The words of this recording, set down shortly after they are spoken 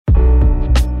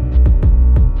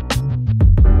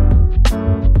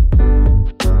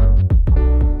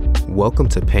Welcome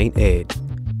to Paint Ed.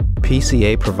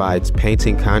 PCA provides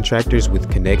painting contractors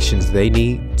with connections they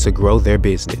need to grow their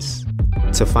business.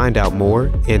 To find out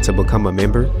more and to become a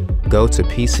member, go to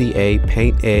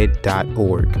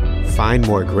pcapainted.org. Find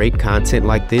more great content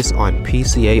like this on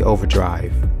PCA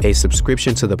Overdrive. A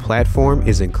subscription to the platform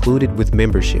is included with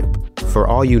membership. For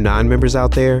all you non-members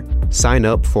out there, sign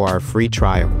up for our free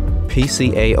trial.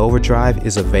 PCA Overdrive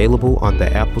is available on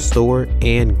the Apple Store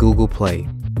and Google Play.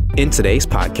 In today's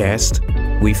podcast,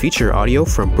 we feature audio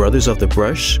from Brothers of the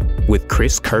Brush with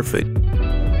Chris Kerfoot.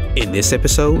 In this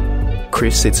episode,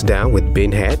 Chris sits down with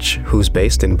Ben Hatch, who's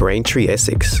based in Braintree,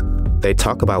 Essex. They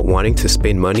talk about wanting to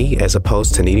spend money as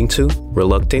opposed to needing to,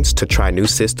 reluctance to try new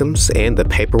systems, and the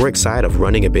paperwork side of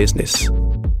running a business.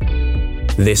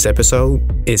 This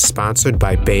episode is sponsored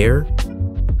by Bayer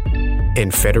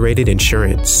and Federated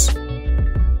Insurance.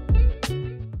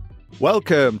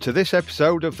 Welcome to this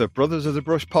episode of the Brothers of the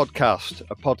Brush podcast,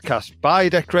 a podcast by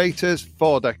decorators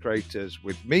for decorators,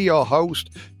 with me, your host,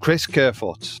 Chris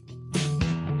Kerfoot.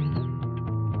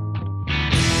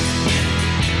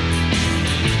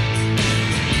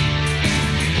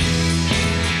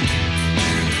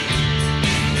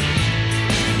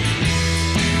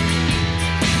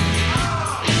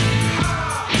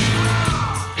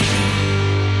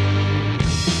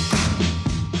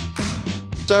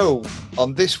 So,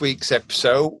 on this week's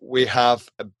episode, we have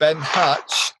Ben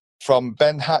Hatch from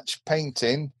Ben Hatch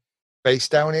Painting,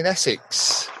 based down in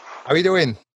Essex. How are you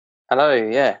doing? Hello,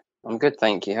 yeah, I'm good,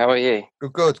 thank you. How are you?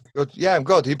 Good. Yeah, I'm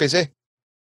good. Are you busy?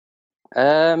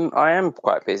 I am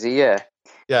quite busy, yeah.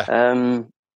 Yeah.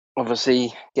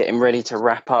 Obviously getting ready to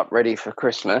wrap up, ready for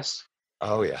Christmas.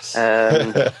 Oh, yes.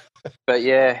 But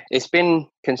yeah, it's been,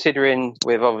 considering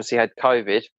we've obviously had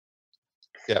COVID,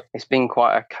 it's been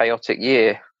quite a chaotic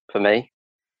year for me.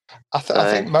 I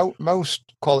think most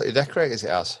quality decorators it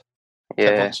has. Yeah.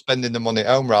 Everyone's spending the money at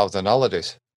home rather than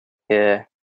holidays. Yeah.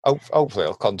 Hopefully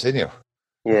it'll continue.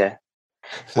 Yeah.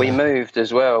 We moved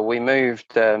as well. We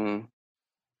moved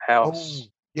house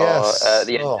at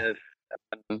the end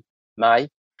of May.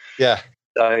 Yeah.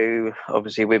 So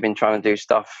obviously we've been trying to do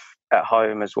stuff at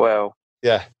home as well.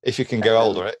 Yeah, if you can get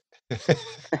hold of it.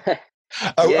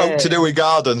 Hope to do with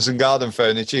gardens and garden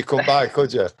furniture, you come by,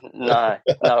 could you? No.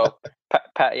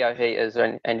 Patio heaters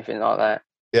or anything like that.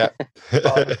 Yeah.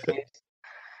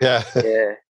 Yeah.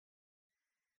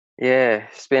 Yeah.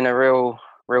 It's been a real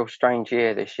strange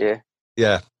year this year.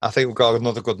 Yeah, I think we've got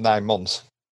another good 9 months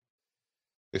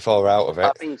before we're out of it.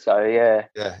 I think so, yeah.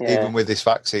 Yeah. Even with this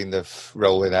vaccine they're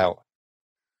rolling out.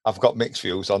 I've got mixed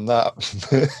views on that.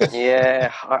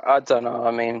 Yeah, I don't know.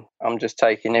 I mean, I'm just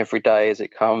taking every day as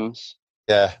it comes.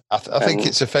 Yeah, I think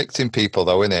it's affecting people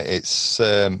though, isn't it? It's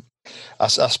I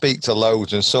speak to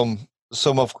loads, and some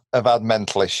have had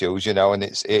mental issues, and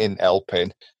it ain't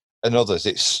helping, and others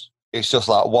it's just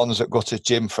like ones that go to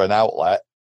gym for an outlet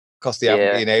because they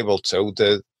haven't been able to.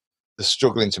 They're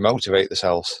struggling to motivate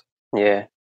themselves. Yeah,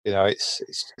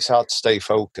 it's hard to stay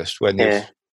focused when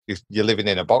you're living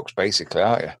in a box, basically,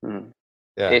 aren't you? Mm.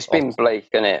 Yeah, it's been bleak,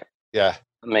 isn't it? Yeah,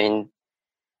 I mean,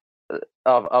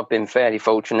 I've been fairly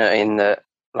fortunate in that,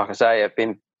 like I say, I've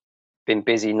been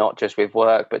busy not just with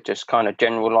work, but just kind of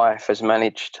general life has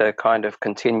managed to kind of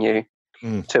continue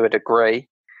to a degree.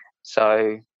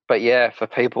 So, but yeah, for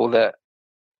people that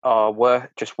are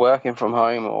just working from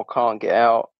home or can't get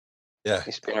out,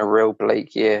 it's been a real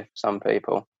bleak year for some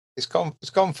people. It's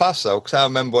gone fast though, because I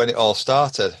remember when it all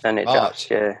started. And it March.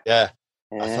 does, yeah.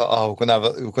 I thought,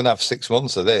 we're gonna have 6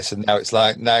 months of this, and now it's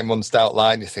like 9 months down the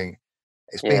line. You think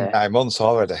it's been 9 months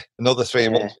already. Another 3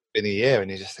 months, it's been a year, and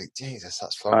you just think, Jesus,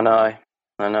 that's flown. I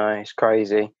know, it's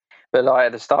crazy. But like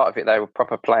at the start of it, they were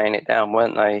proper playing it down,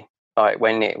 weren't they? Like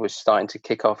when it was starting to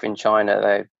kick off in China,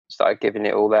 they started giving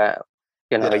it all that,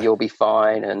 you'll be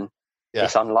fine, and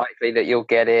it's unlikely that you'll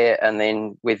get it. And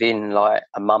then within like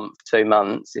a month, 2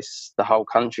 months, the whole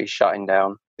country's shutting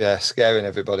down. Yeah, scaring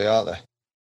everybody, aren't they?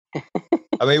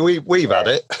 I mean, we've had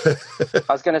it.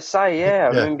 I was going to say, I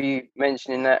remember you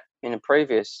mentioning that in a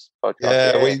previous podcast.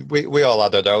 Yeah, we all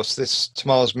had a dose.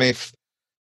 Tomorrow's me.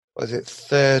 Was it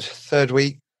third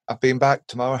week? I've been back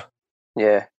tomorrow.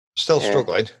 Yeah. Still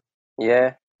struggling.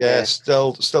 Yeah.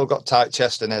 Still got tight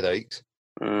chest and headaches.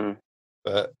 Mm.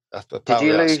 But did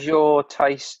you lose your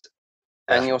taste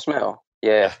and your smell?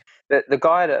 Yeah. The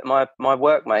guy that my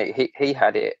workmate, he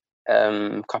had it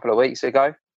a couple of weeks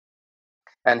ago,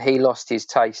 and he lost his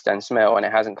taste and smell, and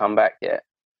it hasn't come back yet.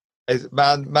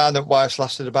 Man and wife's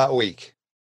lasted about a week.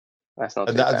 That's not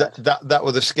too bad. That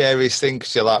was the scariest thing,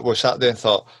 because you're like, we sat there and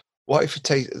thought, what if you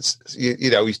taste,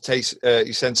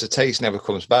 your sense of taste never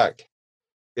comes back?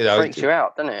 Freaks you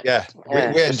out, doesn't it? Yeah.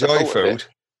 We enjoy food,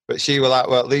 But she was like,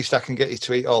 well, at least I can get you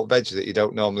to eat all the veg that you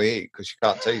don't normally eat because you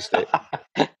can't taste it.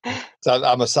 So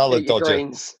I'm a salad dodger.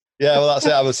 Greens. Yeah, well, that's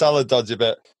it. I'm a salad dodger.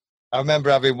 But I remember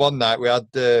having one night we had,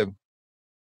 it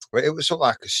was something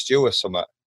like a stew or something,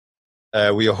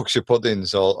 with Yorkshire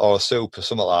puddings or soup or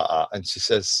something like that. And she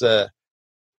says to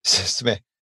me,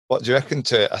 what do you reckon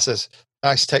to it? I says,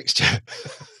 nice texture.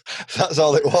 That's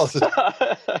all it was.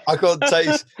 I couldn't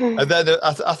taste. And then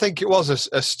I think it was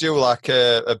a stew, like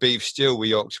a beef stew with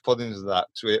Yorkshire puddings and that.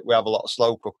 So we have a lot of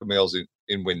slow cooker meals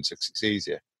in winter because it's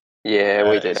easier. Yeah,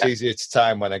 we do. It's easier to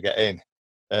time when I get in.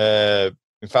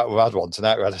 In fact, we've had one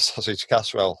tonight. We had a sausage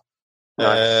casserole.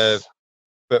 Nice.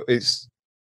 But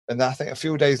and I think a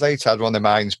few days later, I had one of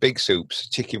mine's big soups,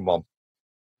 chicken one.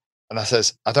 And I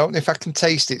says, I don't know if I can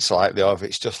taste it slightly or if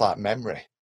it's just like memory.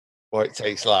 What it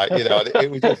tastes like, it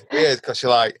was just weird because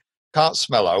you're like, can't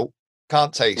smell out,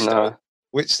 can't taste out,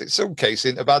 which in some cases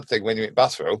isn't a bad thing when you're in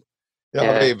bathroom. You know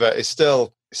what I mean? But it's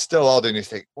still odd, and you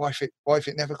think, what if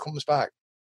it never comes back?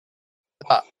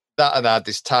 That and I had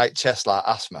this tight chest like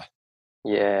asthma.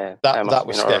 Yeah, that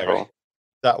was scary. Horrible.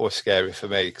 That was scary for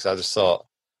me because I just thought,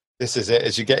 this is it.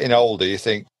 As you're getting older, you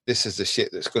think this is the shit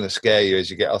that's going to scare you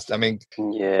as you get older. I mean,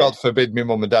 God forbid my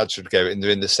mum and dad should get it and they're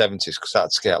in the 70s because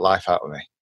that'd scare life out of me.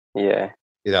 Yeah.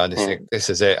 And you think, this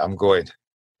is it, I'm going.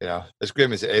 As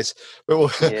grim as it is. But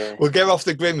we'll get off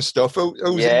the grim stuff.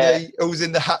 Who's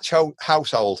in the Hatch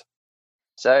household?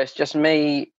 So it's just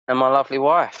me and my lovely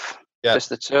wife. Yeah. Just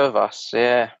the two of us,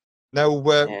 yeah. No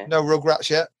Rugrats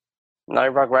yet? No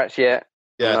Rugrats yet.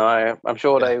 Yeah. No, I'm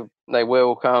sure they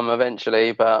will come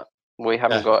eventually, but we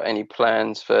haven't got any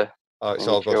plans for. Oh, it's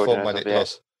all good fun when it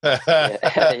does.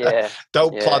 Yeah.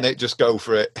 Don't plan it, just go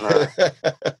for it. No.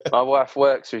 My wife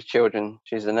works with children.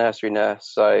 She's a nursery nurse,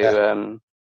 so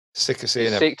sick of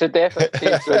seeing them. Sick to death of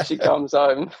kids when she comes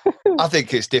home. I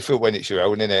think it's different when it's your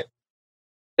own, isn't it?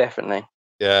 Definitely.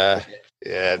 Yeah.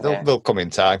 They'll come in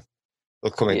time.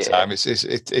 They'll come in time.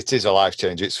 It is a life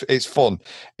change. It's fun.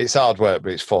 It's hard work,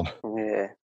 but it's fun. Yeah.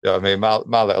 You know what I mean?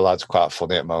 My little lad's quite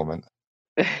funny at the moment.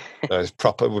 It's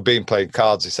proper. We've been playing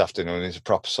cards this afternoon. He's a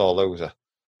proper sore loser.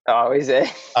 Oh, is it?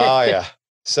 Oh, yeah.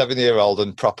 7-year-old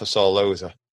and proper sore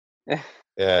loser. Yeah.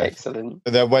 Excellent.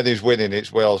 And then when he's winning,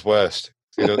 it's world's worst.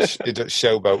 He does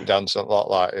showboat dance a lot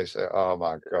like this. Oh,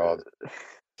 my God.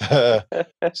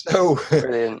 So,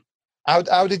 brilliant.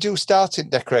 How did you start in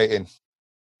decorating?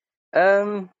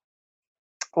 Well,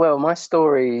 my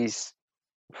story's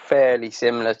fairly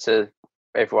similar to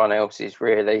everyone else's,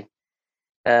 really.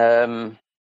 I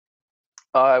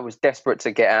was desperate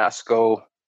to get out of school.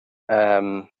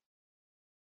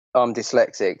 I'm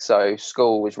dyslexic, so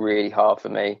school was really hard for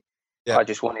me. Yeah. I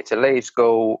just wanted to leave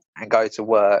school and go to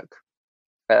work.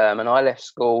 And I left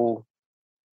school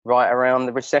right around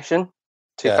the recession,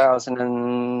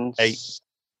 2008,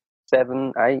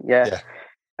 8, yeah.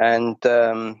 And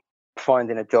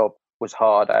finding a job was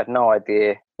hard. I had no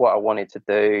idea what I wanted to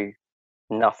do,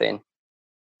 nothing.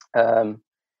 And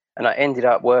I ended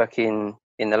up working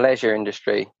in the leisure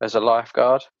industry as a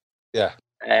lifeguard. Yeah.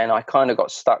 And I kind of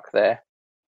got stuck there.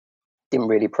 Didn't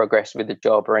really progress with the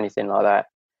job or anything like that.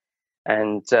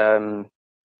 And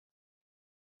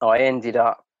I ended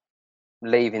up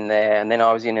leaving there, and then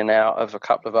I was in and out of a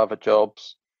couple of other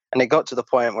jobs. And it got to the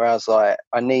point where I was like,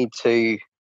 I need to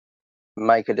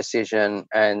make a decision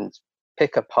and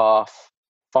pick a path,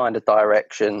 find a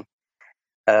direction.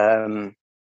 And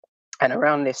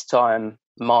around this time,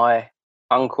 my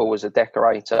uncle was a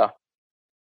decorator,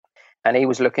 and he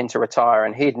was looking to retire,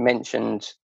 and he'd mentioned,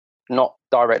 not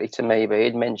directly to me, but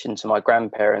he'd mentioned to my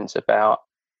grandparents about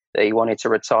that he wanted to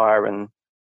retire, and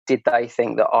did they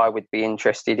think that I would be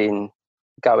interested in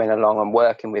going along and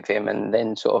working with him and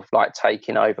then sort of like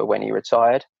taking over when he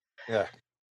retired. Yeah.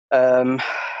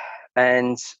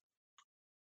 And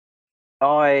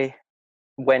I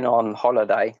went on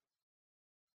holiday,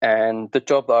 and the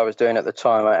job that I was doing at the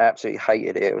time, I absolutely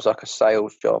hated it. It was like a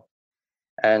sales job.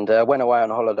 And I went away on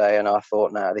holiday, and I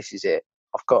thought, no, this is it.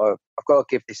 I've got to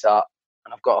give this up,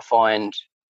 and I've got to find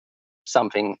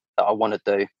something that I want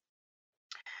to do.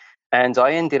 And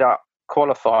I ended up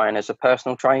qualifying as a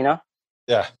personal trainer.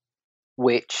 Yeah.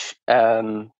 Which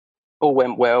all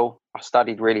went well. I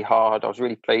studied really hard. I was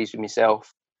really pleased with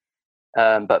myself.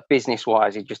 But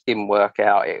business-wise, it just didn't work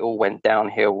out. It all went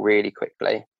downhill really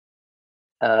quickly.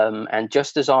 And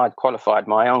just as I'd qualified,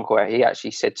 my uncle, he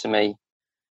actually said to me,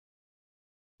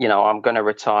 I'm going to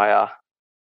retire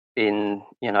in,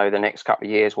 the next couple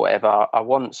of years, whatever. I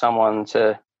want someone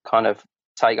to kind of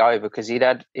take over, because he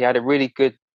had a really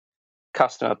good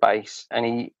customer base, and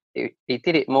he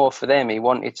did it more for them. He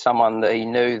wanted someone that he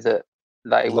knew that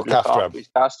they would look after his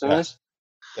customers.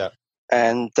 Yeah.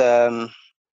 And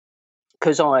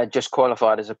because I had just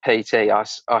qualified as a PT, I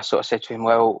sort of said to him,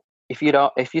 well, if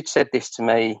you'd said this to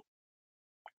me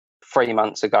 3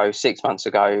 months ago, 6 months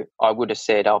ago, I would have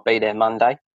said I'll be there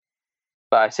Monday.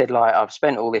 But I said, like, I've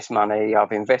spent all this money,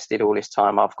 I've invested all this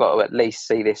time, I've got to at least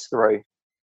see this through.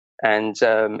 And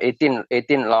it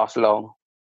didn't last long.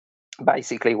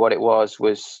 Basically, what it was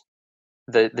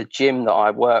the gym that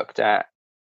I worked at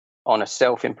on a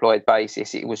self-employed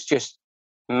basis. It was just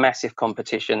massive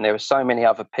competition. There were so many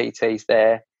other PTs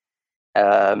there,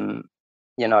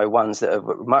 ones that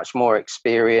are much more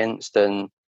experienced, and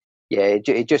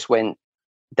it just went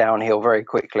downhill very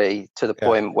quickly to the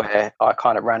point where I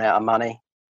kind of ran out of money.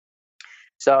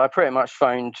 So I pretty much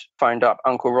phoned up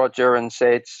Uncle Roger and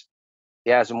said,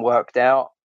 it hasn't worked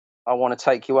out, I want to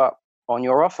take you up on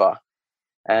your offer.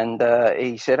 And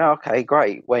he said, okay,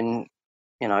 great. When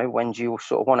do you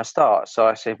sort of want to start? So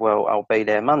I said, well, I'll be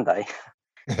there Monday.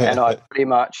 And I pretty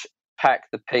much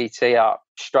packed the PT up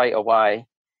straight away.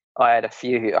 I had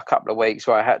a couple of weeks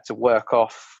where I had to work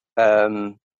off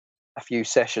a few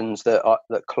sessions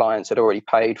that clients had already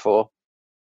paid for.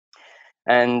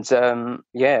 And sort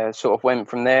of went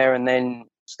from there, and then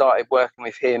started working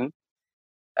with him.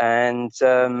 And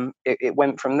it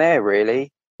went from there,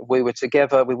 really. We worked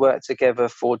together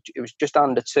for, it was just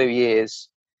under 2 years.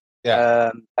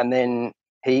 And then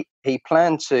he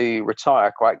planned to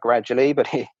retire quite gradually, but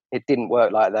it didn't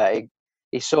work like that.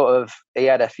 He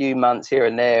had a few months here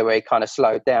and there where he kind of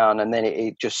slowed down, and then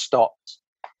it just stopped.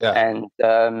 And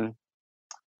and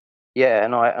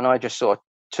I just sort of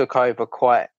took over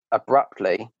quite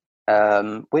abruptly,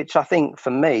 which I think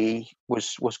for me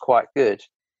was quite good.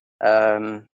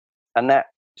 And that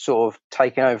sort of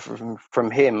taking over from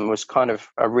him was kind of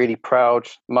a really proud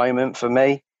moment for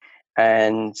me.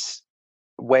 And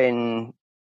when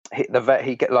he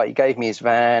gave me his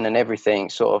van and everything,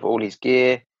 sort of all his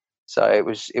gear, so it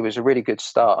was a really good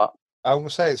start. I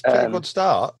would say it's a pretty good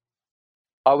start.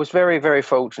 I was very, very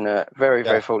fortunate,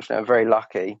 very fortunate, and very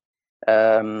lucky.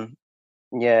 I mean,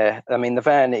 the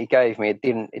van that he gave me, it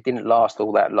didn't last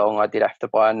all that long. I did have to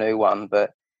buy a new one,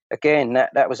 but again,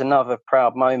 that was another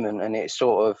proud moment, and it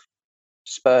sort of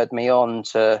spurred me on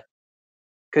to,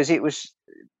 because it was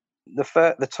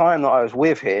the time that I was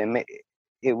with him.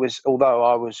 It was, although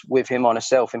I was with him on a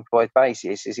self-employed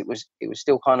basis, it was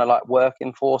still kind of like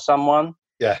working for someone.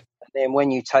 Yeah. And then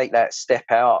when you take that step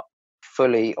out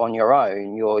fully on your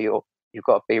own, you've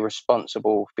got to be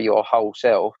responsible for your whole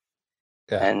self.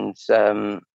 Yeah. And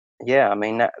I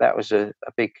mean that was a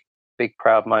big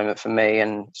proud moment for me,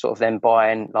 and sort of then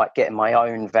getting my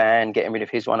own van, getting rid of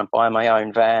his one and buying my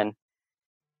own van.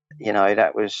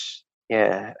 That was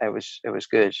it was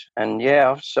good. And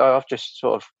so I've just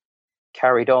sort of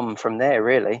carried on from there,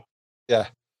 really. Yeah.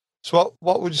 So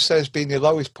what would you say has been your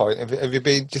lowest point? Have you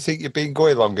been? Do you think you've been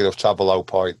going long enough to have a low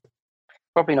point?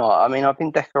 Probably not. I mean, I've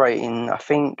been decorating. I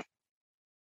think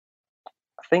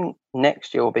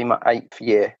next year will be my 8th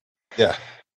year. Yeah.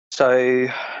 So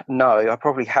no, I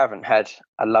probably haven't had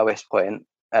a lowest point.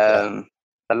 The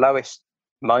lowest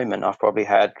moment I've probably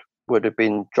had would have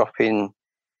been dropping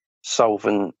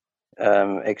solvent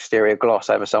exterior gloss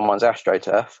over someone's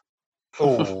AstroTurf.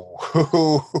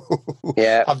 Oh,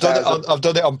 yeah. I've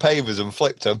done it on pavers and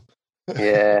flipped them.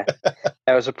 Yeah,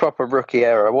 it was a proper rookie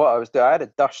error. What I was doing, I had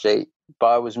a dust sheet, but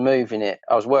I was moving it.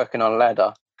 I was working on a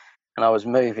ladder, and I was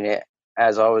moving it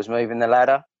as I was moving the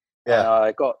ladder. Yeah. And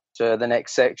I got to the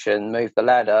next section, moved the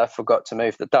ladder, forgot to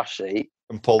move the dust sheet,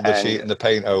 and pulled the sheet and the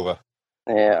paint over.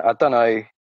 Yeah, I don't know.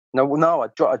 No, I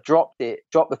dropped the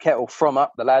kettle from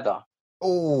up the ladder.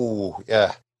 Oh,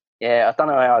 yeah. Yeah, I don't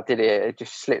know how I did it. It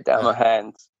just slipped out of my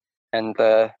hands. And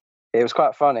it was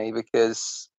quite funny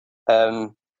because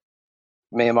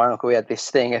me and my uncle, we had this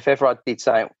thing. If ever I did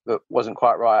something that wasn't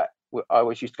quite right, I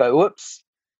always used to go, whoops.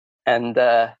 And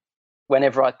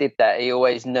whenever I did that, he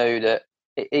always knew that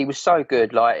he was so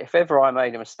good. Like, if ever I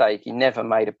made a mistake, he never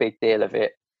made a big deal of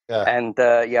it. Yeah. And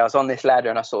I was on this ladder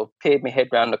and I sort of peered my head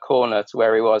round the corner to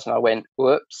where he was, and I went,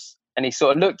 whoops. And he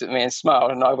sort of looked at me and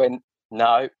smiled, and I went,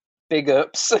 no, big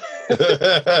ups. So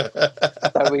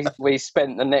we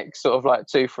spent the next sort of like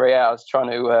 2-3 hours trying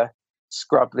to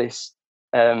scrub this.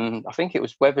 I think it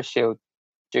was Weathershield,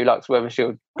 Dulux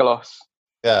Weathershield gloss.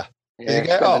 Yeah. Did you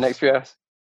get it off? The next few hours.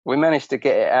 We managed to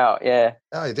get it out, yeah.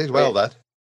 Oh, you did well then.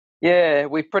 Yeah,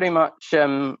 we pretty much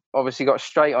obviously got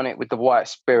straight on it with the white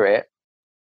spirit.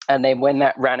 And then when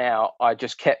that ran out, I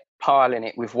just kept piling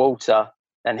it with water.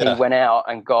 And he went out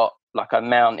and got like a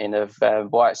mountain of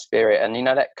white spirit. And you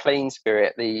know that clean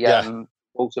spirit, the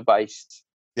water-based.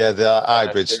 Yeah, the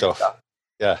hybrid stuff.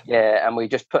 Yeah, and we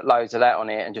just put loads of that on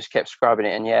it and just kept scrubbing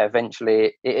it. And yeah,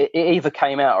 eventually it either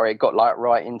came out or it got like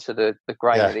right into the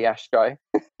grain of the ashtray.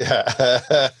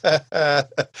 Yeah.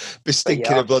 Be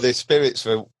stinking of bloody spirits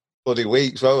for bloody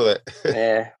weeks, won't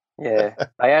it? Yeah.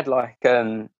 They had like,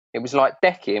 it was like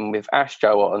decking with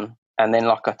Astro on and then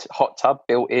like a hot tub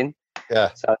built in. Yeah.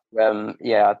 So,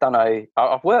 I don't know.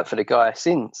 I've worked for the guy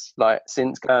since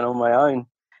going on my own.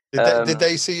 Did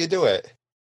they see you do it?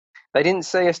 They didn't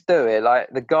see us do it. Like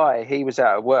the guy, he was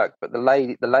out of work, but the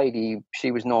lady,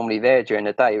 she was normally there during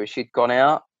the day, but she'd gone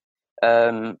out.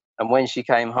 And when she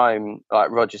came home,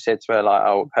 like Roger said to her, like,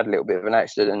 "Oh, had a little bit of an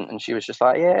accident," and she was just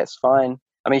like, "Yeah, it's fine."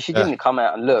 I mean, she didn't come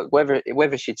out and look.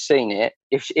 Whether she'd seen it,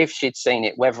 if she'd seen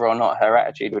it, whether or not her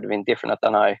attitude would have been different, I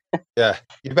don't know. Yeah,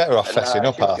 you're better off fessing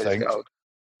up, I think.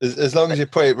 As long as you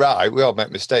put it right, we all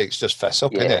make mistakes. Just fess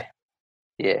up, innit?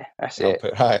 Yeah, that's it.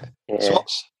 Right. Yeah.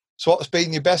 So what's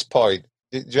been your best point?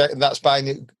 Do you reckon that's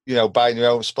buying your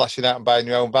own, splashing out and buying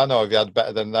your own van, or have you had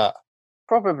better than that?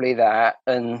 Probably that.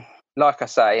 And like I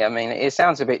say, I mean, it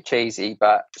sounds a bit cheesy,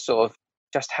 but sort of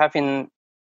just having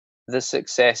the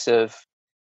success of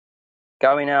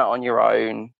going out on your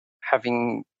own,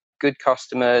 having good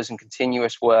customers and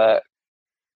continuous work.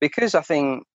 Because I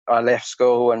think I left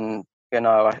school and,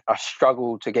 I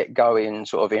struggled to get going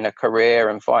sort of in a career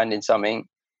and finding something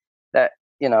that,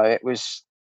 it was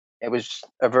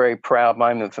a very proud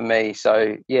moment for me.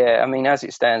 So, yeah, I mean, as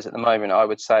it stands at the moment, I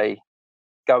would say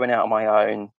going out on my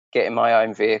own, getting my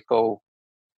own vehicle,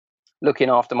 looking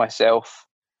after myself.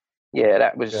 Yeah,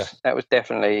 that was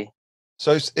definitely.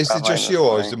 So is it just you,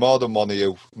 or is there more than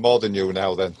you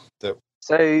now then?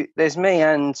 So there's me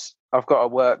and I've got a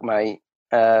workmate,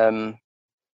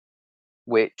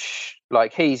 which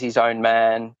like he's his own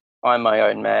man, I'm my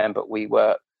own man, but we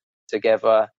work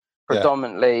together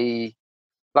predominantly.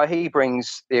 Like he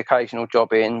brings the occasional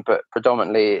job in, but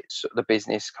predominantly the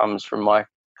business comes from my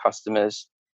customers.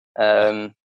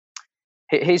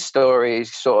 His story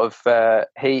is sort of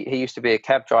he used to be a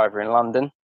cab driver in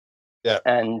London,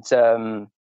 and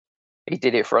he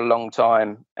did it for a long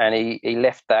time, and he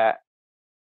left that,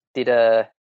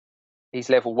 he's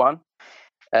level 1,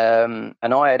 and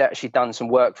I had actually done some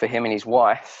work for him and his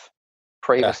wife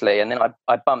previously, and then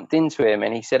I bumped into him,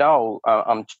 and he said, "Oh,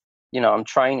 I'm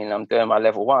training, I'm doing my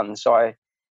level 1."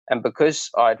 And because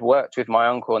I'd worked with my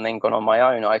uncle and then gone on my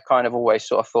own, I kind of always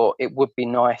sort of thought it would be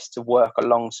nice to work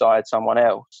alongside someone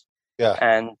else. Yeah.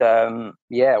 And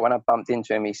when I bumped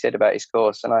into him, he said about his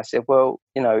course, and I said, "Well,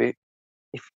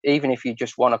 even if you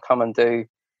just want to come and do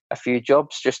a few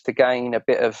jobs just to gain a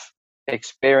bit of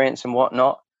experience and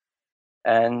whatnot."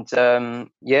 And so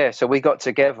we got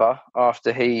together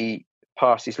after he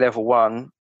passed his level 1,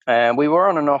 and we were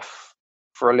on and off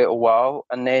for a little while,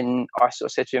 and then I sort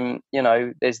of said to him,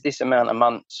 there's this amount of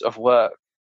months of work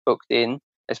booked in,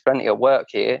 there's plenty of work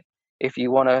here if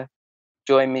you want to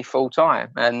join me full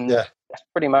time. And that's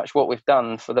pretty much what we've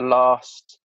done for the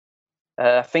last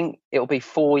I think it'll be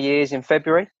 4 years in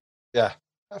February. We're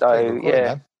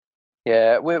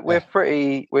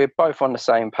both on the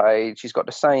same page. He's got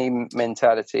the same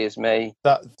mentality as me.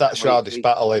 That's your hardest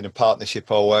battle in a partnership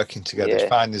or working together. Is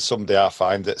finding somebody I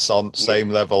find that's on the same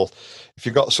level. If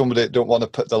you've got somebody that don't want to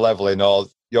put the level in, or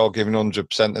you're giving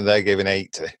 100% and they're giving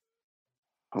 80,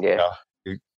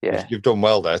 you've done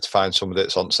well there to find somebody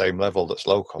that's on the same level that's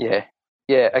local.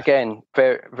 Again,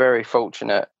 very, very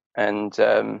fortunate, and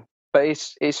but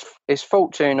it's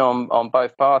fortune on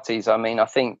both parties. I mean, I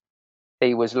think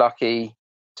he was lucky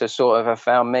to sort of have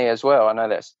found me as well. I know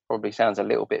that probably sounds a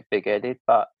little bit big-headed,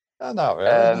 but no,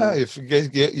 really. No,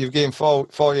 you've gained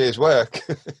 4 years' work.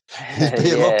 You've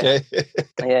been lucky.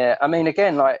 I mean,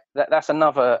 again, like that's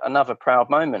another proud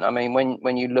moment. I mean,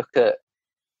 when you look at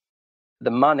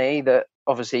the money that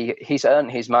obviously he's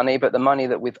earned his money, but the money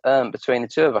that we've earned between the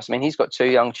two of us. I mean, he's got 2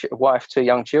 young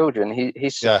children.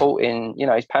 He's supporting,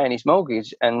 he's paying his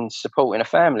mortgage and supporting a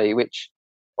family, which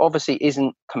obviously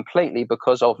isn't completely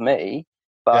because of me,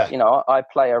 but I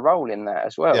play a role in that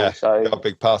as well. Yeah, so got a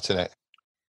big part in it.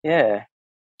 Yeah.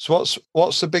 So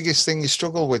what's the biggest thing you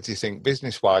struggle with, do you think,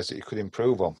 business-wise, that you could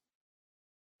improve on?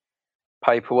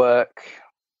 Paperwork.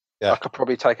 I could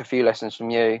probably take a few lessons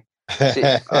from you.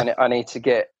 I need to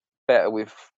get better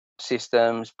with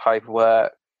systems,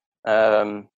 paperwork,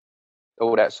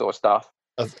 all that sort of stuff.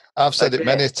 I've said it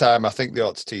many times. I think they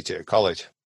ought to teach it at college.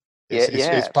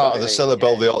 It's part of the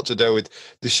syllable they ought to do it.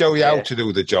 They show you how to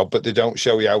do the job, but they don't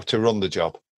show you how to run the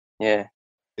job. Yeah.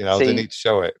 They need to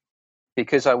show it.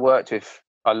 Because I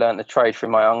learned the trade through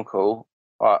my uncle.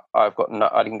 I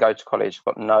didn't go to college.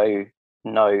 I've got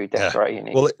no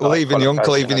decorating. Well, even your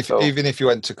uncle, even if you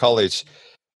went to college,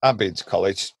 I've been to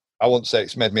college. I wouldn't say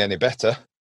it's made me any better,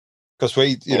 because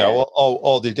we, you know,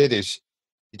 all they did is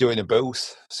you're doing a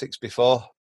booth 6x4,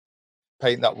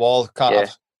 paint that wall. Can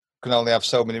only have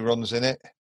so many runs in it.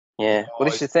 Yeah. Well,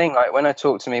 this is the thing. Like when I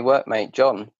talk to my workmate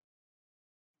John,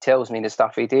 tells me the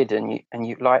stuff he did, and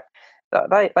you like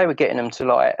they were getting them to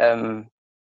like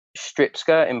strip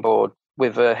skirting board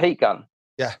with a heat gun.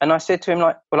 Yeah. And I said to him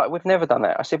like, well, like we've never done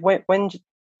that. I said when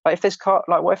like if there's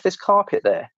what if there's carpet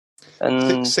there?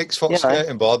 And 6 foot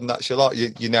skirting board, and that's your lot.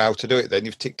 You know how to do it. Then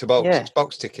you've ticked a box. Yeah. It's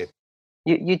box ticking.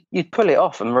 You'd pull it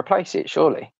off and replace it,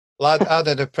 surely. Well, I had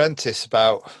an apprentice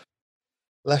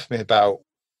left me about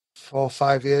 4 or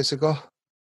 5 years ago,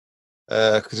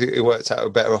 because he worked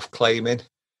out better off claiming.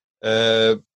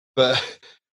 But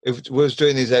it was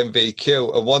doing his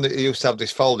MVQ, and he used to have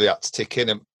this folder he had to tick in,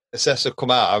 and assessor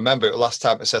come out. I remember it last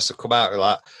time assessor come out,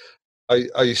 like,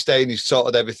 are you staying? You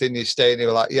sorted everything, you're staying? He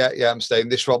was like, yeah, I'm staying.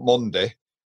 This one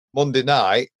Monday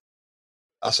night,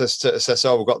 I says to assessor,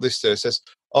 oh, we've got this too. He says,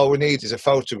 all we need is a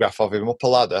photograph of him up a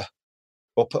ladder,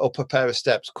 up a pair of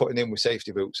steps, cutting in with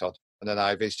safety boots on and an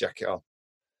high-vis jacket on.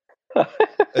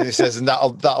 And he says, and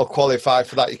that'll qualify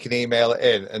for that. You can email it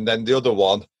in. And then the other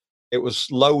one, it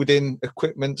was loading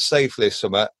equipment safely,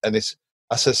 somewhere. And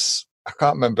I says, I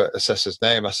can't remember assessor's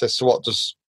name. I says, so what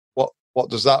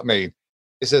does that mean?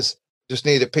 He says, just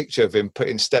need a picture of him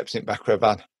putting steps in the back of a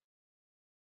van.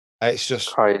 And it's just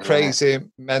crazy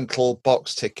mental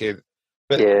box ticking.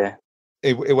 But yeah,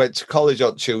 he went to college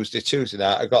on Tuesday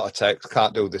night. I got a text,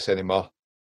 can't do this anymore.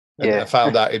 And I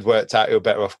found out he'd worked out he was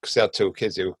better off because he had 2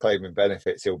 kids who were claiming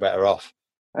benefits. He was better off.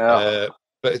 Oh.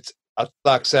 But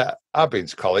like I said, I've been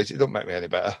to college. It doesn't make me any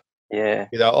better. Yeah.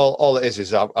 You know, all it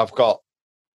is I've got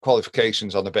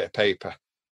qualifications on a bit of paper.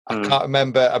 I can't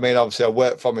remember. I mean, obviously I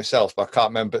work for myself, but I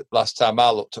can't remember last time I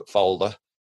looked at folder.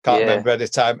 Can't remember any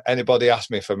time anybody asked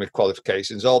me for my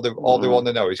qualifications. All they want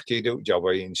to know is, can you do a job,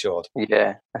 are you insured?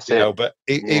 Yeah, that's it. You know, but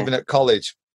even at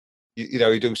college, you know,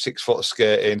 you do 6 foot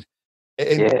skirting.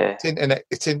 It's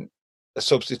in a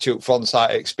substitute for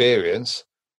on-site experience.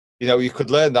 You know, you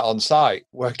could learn that on site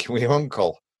working with your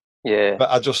uncle. Yeah. But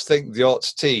I just think they ought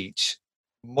to teach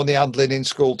money handling in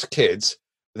school to kids,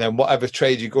 and then whatever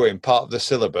trade you go in, part of the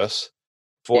syllabus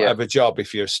for whatever job,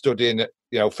 if you're studying,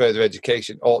 you know, further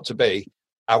education, ought to be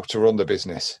how to run the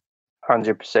business.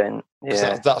 100%.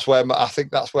 Yeah. That's where I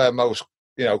think that's where most,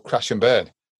 you know, crash and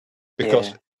burn,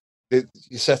 because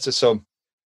you said to some,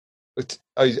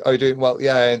 are you doing well?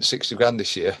 Yeah, I earned 60 grand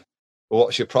this year. Well,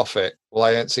 what's your profit? Well,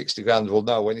 I earned 60 grand. Well,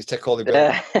 no, when you take all the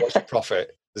bills, what's your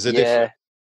profit? There's a difference.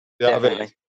 You know what I mean?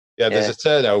 Yeah, there's a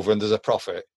turnover and there's a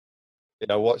profit. You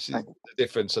know, what's the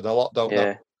difference? And a lot don't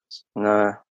know.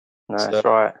 No, that's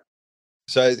right.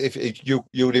 So if you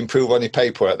would improve on your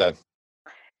paperwork then?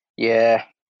 Yeah.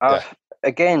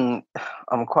 Again,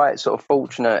 I'm quite sort of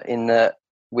fortunate in that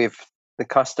with the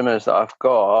customers that I've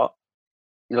got,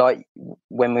 like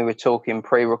when we were talking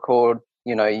pre-record,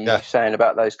 you know, you were saying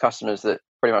about those customers that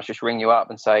pretty much just ring you up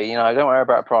and say, you know, don't worry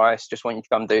about price, just want you to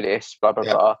come do this, blah, blah,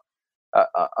 blah.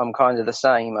 I'm kind of the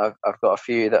same. I've got a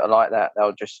few that are like that.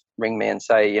 They'll just ring me and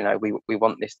say, you know, we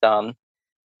want this done.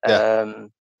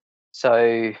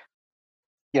 So,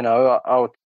 you know,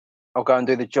 I'll go and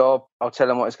do the job. I'll tell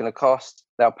them what it's going to cost.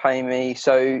 They'll pay me.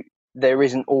 So there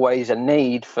isn't always a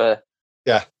need for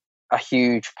a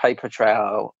huge paper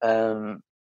trail.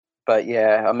 But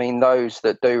yeah, I mean, those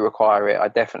that do require it, I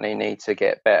definitely need to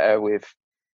get better with,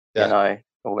 you know,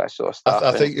 all that sort of stuff.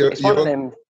 I think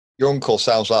your uncle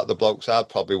sounds like the blokes I'd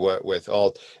probably work with,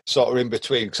 or sort of in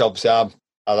between, because obviously I'm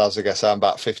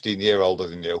about 15 years older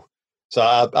than you. So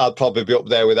I'd probably be up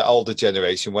there with that older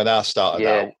generation. When I started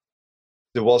out,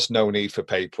 there was no need for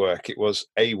paperwork. It was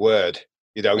a word.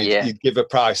 You know, you'd give a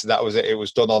price and that was it. It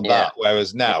was done on that.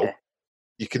 Whereas now,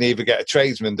 you can either get a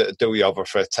tradesman that do you over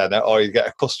for a tenner, or you get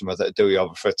a customer that do you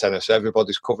over for a tenner. So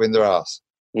everybody's covering their arse.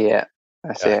 Yeah,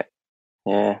 that's it.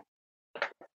 Yeah.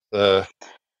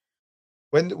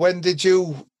 When did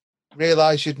you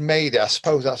realise you'd made it? I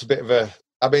suppose that's a bit of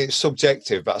I mean, it's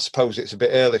subjective, but I suppose it's a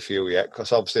bit early for you yet,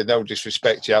 because obviously, no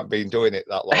disrespect, you haven't been doing it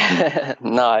that long.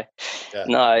 No.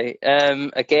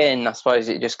 Again, I suppose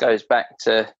it just goes back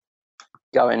to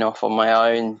going off on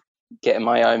my own, getting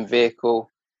my own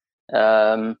vehicle.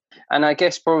 And I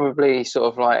guess probably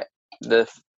sort of like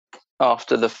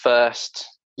after the first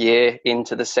year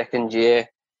into the second year,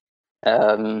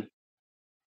 then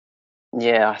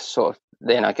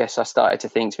I guess I started to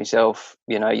think to myself,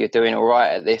 you know, you're doing all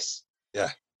right at this.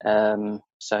 Yeah. I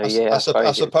suppose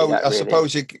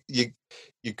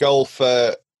your goal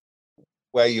for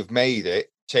where you've made it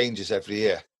changes every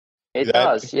year. It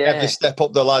does, yeah. Every step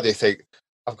up the ladder, you think,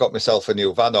 I've got myself a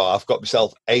new van, or I've got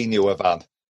myself a newer van.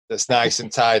 that's nice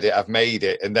and tidy. I've made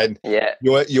it, and then yeah,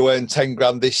 you earn 10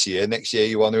 grand this year. Next year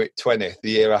you want to hit 20.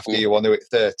 The year after you want to hit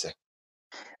 30.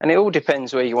 And it all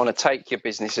depends where you want to take your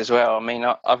business as well. I mean,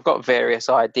 I've got various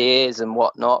ideas and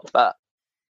whatnot, but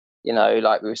you know,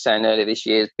 like we were saying earlier, this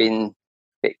year's been a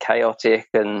bit chaotic,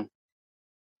 and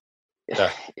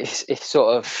it's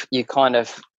sort of you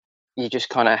just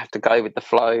kind of have to go with the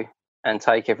flow and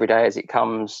take every day as it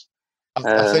comes.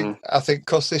 I think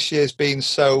because this year's been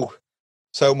so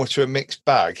much of a mixed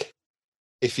bag,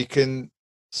 if you can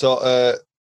sort of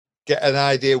get an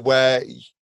idea where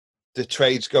the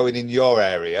trade's going in your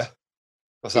area,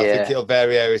 because I think it'll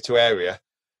vary area to area.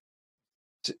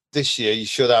 This year you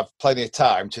should have plenty of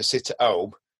time to sit at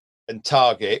home and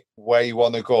target where you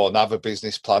want to go and have a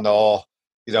business plan, or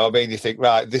you know what I mean, you think,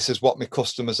 right, this is what my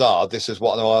customers are, this is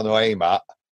what I want to aim at,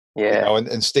 you know,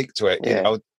 and stick to it, you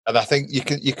know. And I think you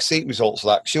can see results of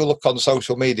that. Because you look on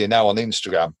social media now, on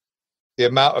Instagram, the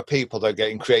amount of people that are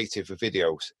getting creative with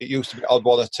videos. It used to be odd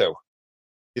one or two.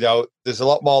 You know, there's a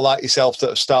lot more like yourself that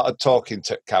have started talking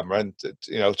to camera and,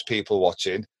 you know, to people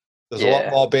watching. There's a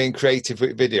lot more being creative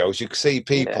with videos. You can see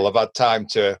people have had time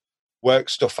to work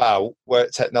stuff out,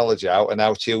 work technology out, and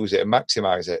how to use it and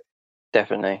maximise it.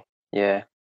 Definitely, yeah.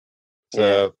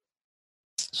 So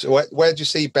where do you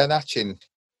see Ben Hatching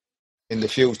in the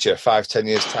future, 5-10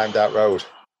 years time down the road?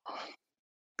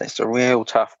 That's a real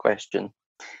tough question.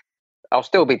 I'll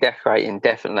still be decorating,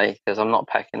 definitely, because I'm not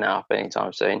packing that up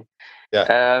anytime soon.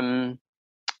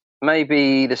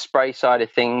 Maybe the spray side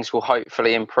of things will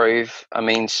hopefully improve. I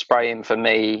mean, spraying for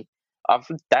me, I've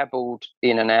dabbled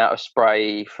in and out of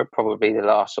spray for probably the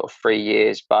last sort of 3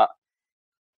 years, but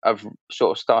I've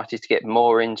sort of started to get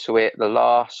more into it the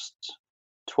last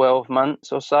 12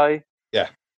 months or so. Yeah.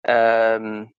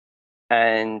 And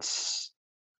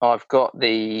I've got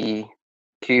the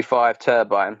Q5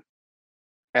 turbine.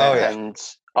 And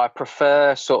I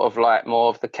prefer sort of like more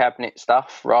of the cabinet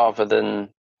stuff rather than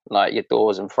like your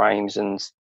doors and frames and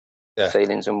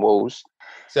ceilings and walls.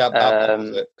 Yeah.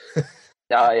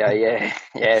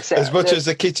 As much as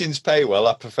the kitchens pay well,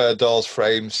 I prefer doors,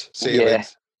 frames,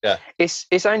 ceilings. Yeah.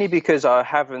 It's only because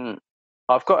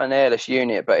I've got an airless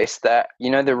unit, but it's that, you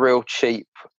know, the real cheap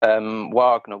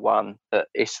Wagner one, that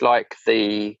it's like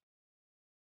the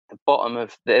bottom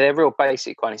of the real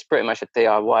basic one. It's pretty much a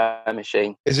DIY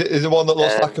machine. Is it the one that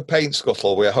looks like a paint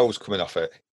scuttle with a hose coming off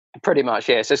it? Pretty much,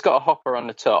 yeah. So it's got a hopper on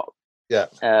the top. Yeah.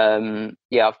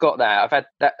 I've got that.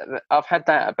 I've had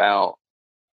that about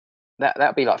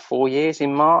that'll be like 4 years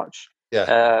in March.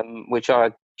 Yeah. Which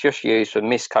I just use for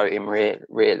mist coating,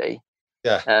 really.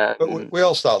 Yeah. But we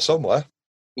all start somewhere.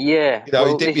 Yeah. You know,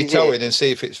 you dip your toe in and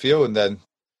see if it's for you, and then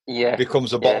it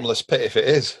becomes a bottomless pit if it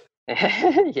is.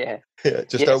 Yeah.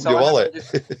 Just open your wallet.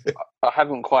 I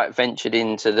haven't quite ventured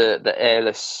into the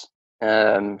airless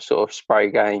sort of spray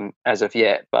game as of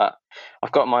yet, but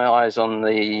I've got my eyes on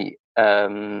the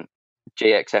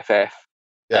GXFF,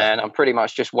 and I'm pretty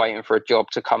much just waiting for a job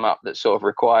to come up that sort of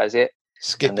requires it.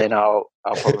 Then I'll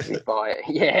probably buy it.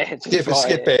 Yeah,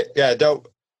 skip it. Yeah, don't.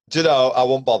 Do you know? I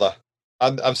won't bother.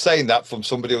 I'm saying that from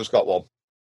somebody who's got one.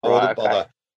 I wouldn't bother.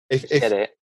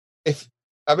 If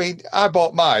I mean, I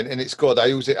bought mine and it's good. I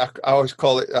use it. I always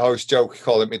joke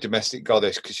calling it my domestic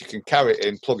goddess, because you can carry it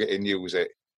in, plug it in, use it.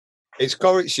 It's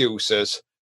got its uses,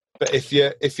 but if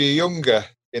you're younger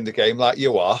in the game like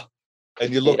you are,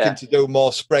 and you're looking to do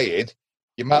more spraying,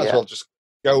 you might as well just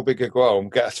go big or go home,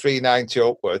 get a 390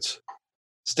 upwards,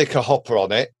 stick a hopper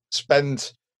on it,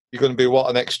 you're going to be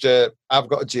an extra. I've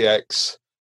got a GX,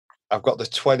 I've got the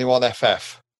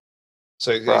 21FF,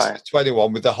 so it's the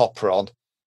 21 with the hopper on.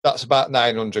 That's about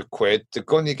 900 quid. The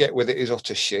gun you get with it is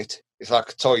utter shit. It's like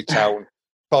a Toy Town,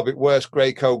 probably worst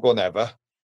Graco gun ever.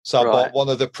 So I bought one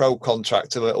of the Pro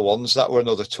Contractor little ones. That were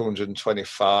another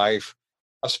 225.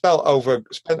 I spent over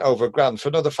 $1,000 for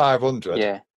another 500.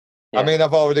 Yeah. I mean,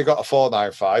 I've already got a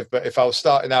 495, but if I was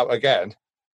starting out again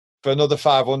for another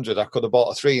 500, I could have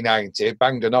bought a 390,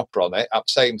 banged an hopper on it,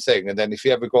 same thing. And then if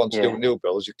you ever go on to do new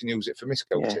builds, you can use it for mist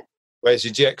coating. Whereas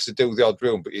your GX would do the odd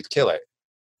room, but you'd kill it.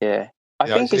 Yeah. I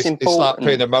think it's important. It's like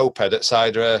putting a moped at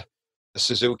side of a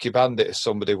Suzuki Bandit, as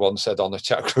somebody once said on a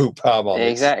chat group I'm on.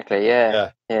 Exactly,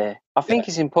 yeah. I think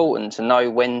it's important to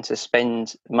know when to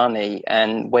spend money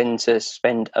and when to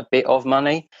spend a bit of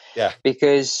money. Yeah.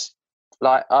 Because,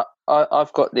 like,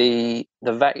 I've got the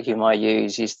vacuum I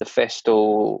use is the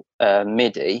Festool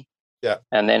MIDI. Yeah.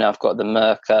 And then I've got the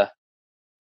Merca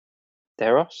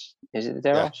Deros. Is it the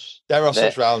Deros? Yeah. Deros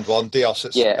is round one, Dios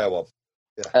is square one.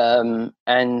 Yeah.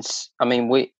 And I mean,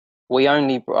 we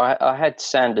only I had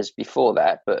Sanders before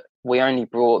that, but we only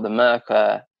brought the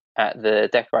Merca at the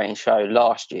decorating show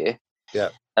last year. Yeah.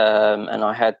 and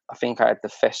I think I had the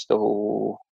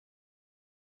Festool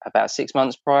about 6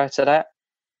 months prior to that.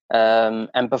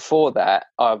 And before that,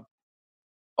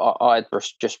 I'd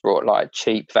just brought like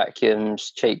cheap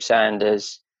vacuums, cheap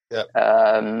sanders. Yeah.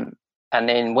 And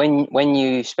then when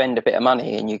you spend a bit of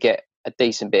money and you get a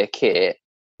decent bit of kit,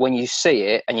 when you see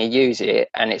it and you use it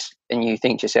and you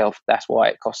think to yourself, that's why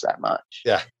it costs that much.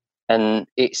 Yeah. And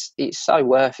it's so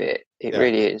worth it. It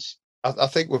really is. I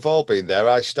think we've all been there.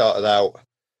 I started out,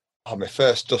 my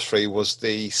first dust free was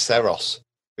the Seros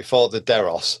before the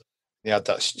Deros. He had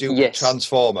that stupid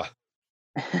transformer.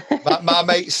 my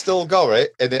mate still got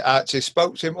it, and it actually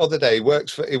spoke to him the other day. He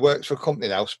works for a company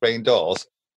now, spraying doors.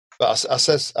 But I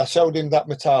showed him that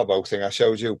Metabo thing I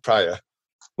showed you prior.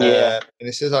 Yeah. And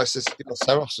he says,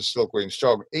 Seros is still going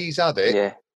strong. He's had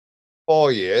it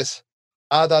 4 years.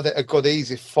 I'd had it a good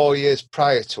easy 4 years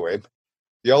prior to him.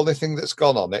 The only thing that's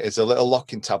gone on it is a little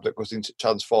locking tab that goes into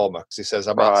transformer, because he says,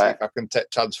 I might see if I can take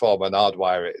transformer and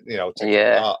hardwire it, take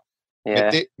it apart.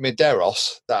 My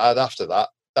Deros that I had after that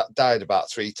died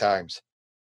about 3 times.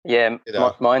 Yeah,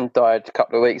 mine died a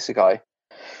couple of weeks ago.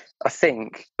 I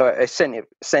think I sent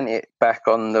it back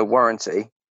on the warranty,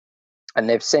 and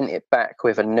they've sent it back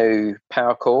with a new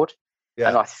power cord. Yeah.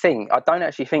 And I don't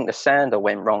actually think the sander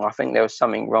went wrong. I think there was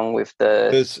something wrong with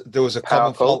the. There was a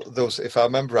common fault. If I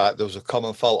remember right, there was a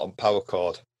common fault on power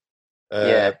cord.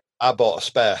 I bought a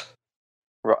spare.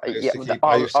 Right. I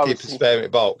used to keep a spare in the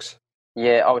box.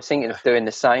 Yeah, I was thinking of doing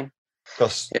the same.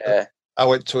 Because I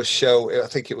went to a show. I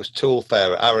think it was Tool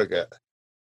Fair at Harrogate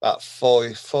about 4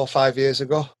 or 5 years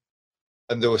ago,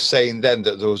 and they were saying then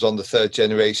that there was on the 3rd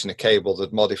generation of cable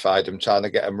that modified them, trying to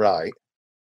get them right.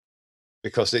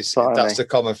 Because that's the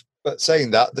common. But saying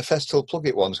that, the Festool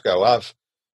plug-it ones go.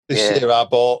 This year I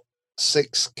bought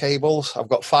 6 cables. I've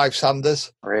got 5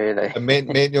 sanders. Really? And me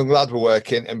and young lad were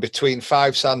working, and between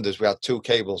 5 sanders we had 2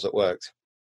 cables that worked.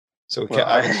 So we kept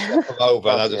having to swap them over,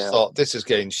 and I just thought, this is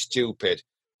getting stupid.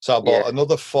 So I bought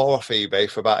another 4 off eBay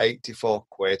for about 84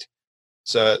 quid.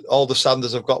 So all the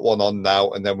sanders have got one on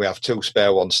now, and then we have 2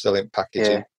 spare ones still in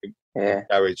packaging in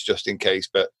garage just in case.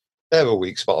 But they have a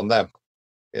weak spot on them.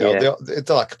 They're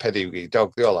like a pedigree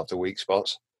dog. They all have the weak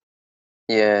spots.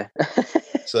 Yeah.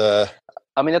 So,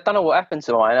 I mean, I don't know what happened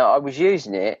to mine. I was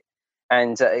using it,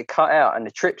 and it cut out, and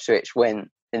the trip switch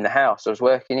went in the house I was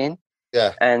working in.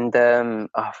 Yeah. And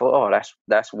I thought,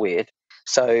 that's weird.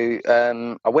 So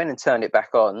I went and turned it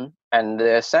back on, and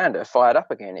the sander fired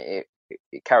up again. It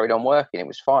carried on working. It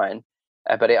was fine,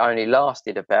 but it only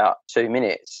lasted about 2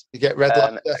 minutes. You get red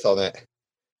light death on it?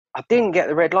 I didn't get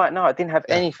the red light. No, I didn't have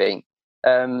anything.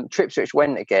 Trip switch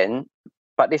went again,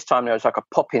 but this time there was like a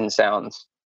popping sound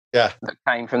that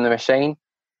came from the machine.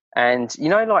 And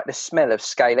like the smell of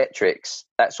Scalextrics,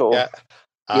 that sort of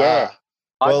I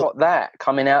got that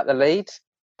coming out the lead.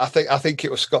 I think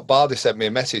it was Scott Bardi sent me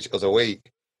a message the other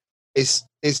week. His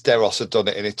Deros had done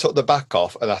it, and he took the back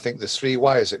off, and I think there's 3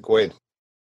 wires that go in.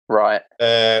 Right.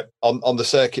 On the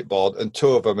circuit board, and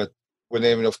 2 of them were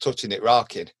near enough touching it,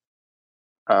 rocking.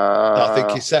 I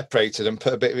think he separated and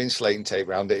put a bit of insulating tape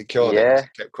around it. It cured it. It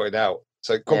kept going out.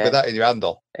 So it could be that in your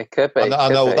handle. It could be. I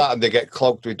know that, and they get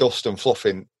clogged with dust and fluff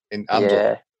in handle.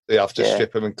 Yeah. They have to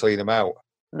strip them and clean them out.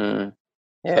 Mm.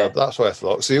 Yeah. So that's worth a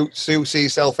look. So you see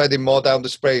yourself heading more down the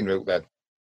spraying route then?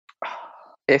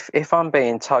 If I'm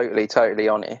being totally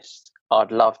honest,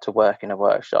 I'd love to work in a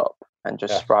workshop and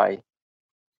just spray.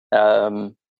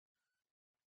 But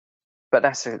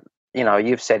that's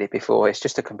you've said it before. It's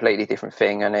just a completely different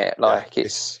thing, and I want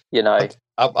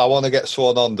to get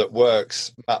someone on that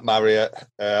works. Matt Marriott.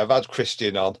 I've had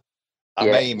Christian on. I'm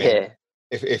aiming. Yeah.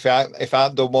 If I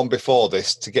hadn't done one before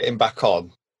this, to get him back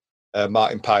on,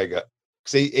 Martin Pygott,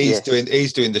 because he's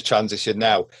doing the transition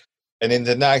now, and in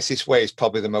the nicest way, he's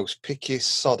probably the most pickiest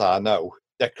sod I know,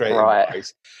 decorating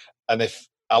wise. And if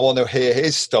I want to hear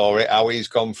his story, how he's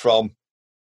gone from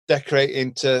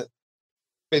decorating to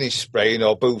finish spraying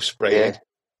or booth spraying,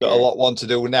 that a lot want to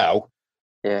do now.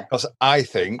 Yeah, because I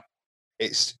think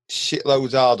it's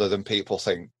shitloads harder than people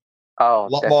think. Oh, a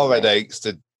lot more headaches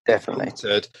to definitely.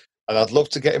 And I'd love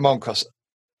to get him on, because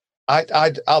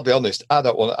I'll be honest, I've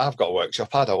got a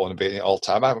workshop, I don't want to be in it all the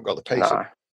time. I haven't got the patience.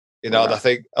 And I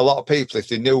think a lot of people, if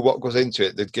they knew what goes into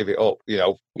it, they'd give it up,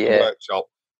 workshop.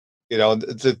 And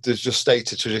there's just stay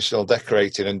to traditional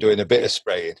decorating and doing a bit of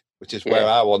spraying, which is where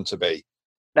I want to be.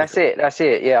 That's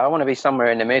it. Yeah, I want to be somewhere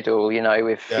in the middle, with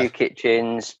a few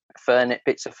kitchens,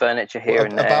 bits of furniture here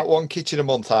and there. About 1 kitchen a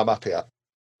month I'm happy at.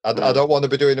 I don't want to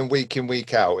be doing them week in,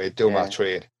 week out. It'd do my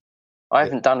treeing. I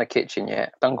haven't done a kitchen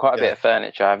yet. I've done quite a bit of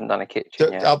furniture. I haven't done a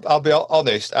kitchen yet. I'll be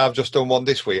honest, I've just done one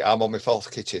this week. I'm on my 4th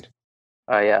kitchen.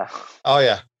 Oh, yeah. Oh,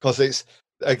 yeah, because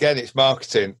again, it's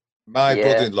marketing. My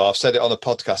brother-in-law, I've said it on a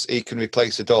podcast, he can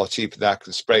replace a door cheaper than I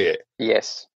can spray it.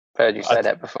 Yes, heard you say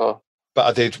that before. But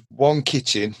I did one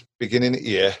kitchen beginning of the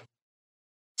year,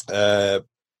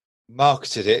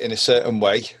 marketed it in a certain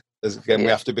way. Again, we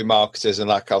have to be marketers, and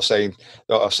like I was saying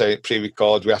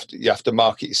pre-record, you have to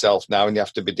market yourself now, and you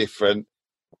have to be different.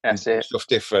 That's it. Stuff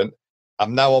different.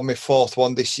 I'm now on my fourth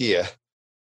one this year,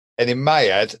 and in my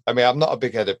head, I mean, I'm not a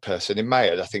big-headed person. In my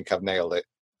head, I think I've nailed it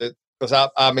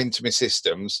because I'm into my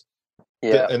systems.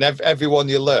 Yeah. And every one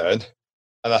you learn,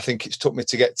 and I think it's took me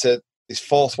to get to this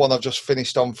fourth one I've just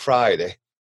finished on Friday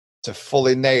to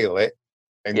fully nail it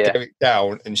and get it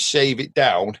down and shave it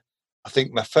down. I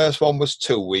think my first one was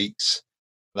 2 weeks,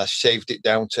 and I shaved it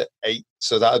down to 8.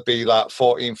 So that would be like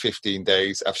 14, 15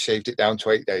 days. I've shaved it down to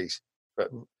 8 days.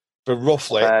 But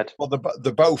roughly, well,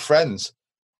 they're both friends.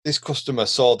 This customer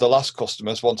saw the last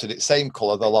customers wanted it same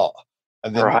colour, the lot.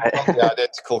 And then I've got the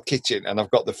identical kitchen, and I've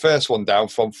got the first one down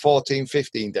from 14,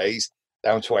 15 days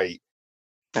down to 8.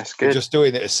 That's good. We're just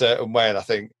doing it a certain way. And I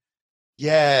think,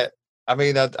 I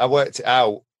mean, I worked it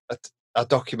out. I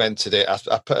documented it.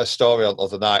 I put a story on the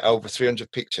other night, over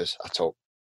 300 pictures I took.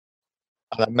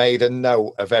 And I made a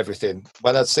note of everything.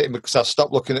 When I'd sit in, because I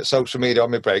stopped looking at social media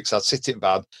on my breaks, I'd sit in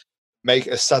bed, make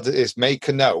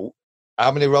a note,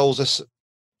 how many rolls of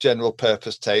general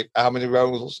purpose tape, how many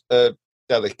rolls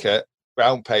delicate,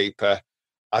 brown paper.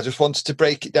 I just wanted to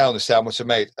break it down and see how much I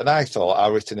made. And I thought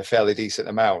I'd written a fairly decent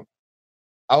amount.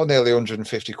 I was nearly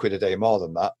 150 quid a day more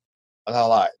than that. And I'm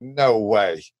like, no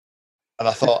way. And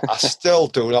I thought, I still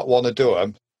do not want to do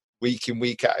them week in,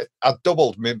 week out. I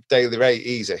doubled my daily rate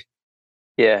easy.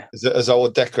 Yeah. As I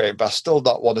would decorate, but I still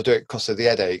don't want to do it because of the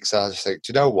headaches. And I just think,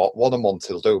 do you know what? One a month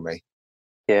will do me.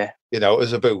 Yeah. You know,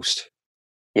 as a boost.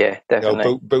 Yeah, definitely.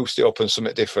 You know, boost it up and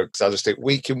something different. Because I just think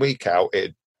week in, week out,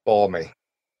 it'd bore me.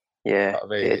 Yeah. You know I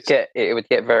mean? It would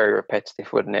get very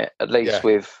repetitive, wouldn't it? At least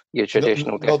with your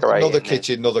traditional decorating. Another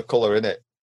kitchen, another colour, innit?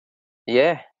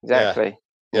 Yeah, exactly.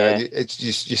 Yeah. It's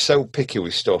just, you're so picky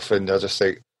with stuff, and I just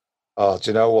think, oh,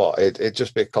 do you know what? It'd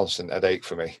just be a constant headache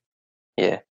for me.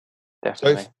 Yeah,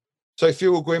 definitely. So if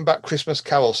you were going back Christmas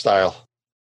Carol style,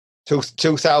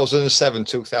 2007,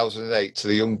 2008 to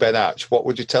the young Ben Hatch, what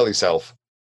would you tell yourself?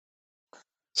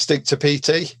 Stick to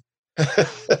PT?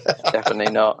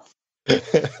 Definitely not.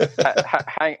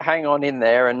 Hang on in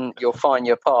there, and you'll find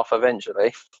your path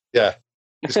eventually. Yeah,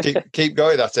 just keep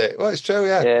going at it. Well, it's true.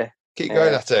 Yeah. Keep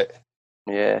going at it.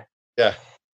 Yeah. Yeah.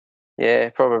 Yeah,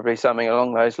 probably something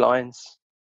along those lines.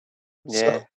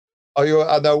 Yeah. So, are you?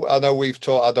 I know we've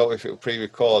talked. I don't know if it'll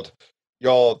pre-record.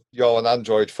 You're an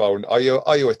Android phone. Are you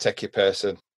a techie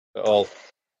person at all?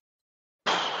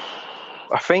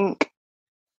 I think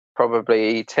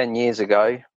probably 10 years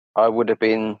ago, I would have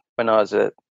been, when I was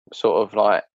a sort of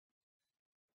like,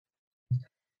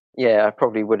 I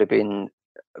probably would have been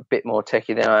a bit more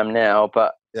techie than I am now.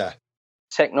 But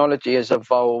technology has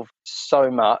evolved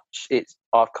so much. It's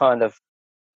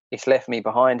left me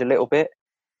behind a little bit.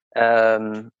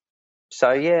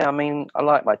 So yeah, I mean, I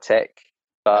like my tech,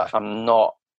 but I'm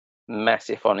not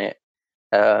massive on it.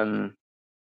 I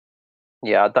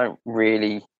don't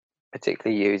really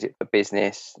particularly use it for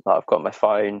business. Like, I've got my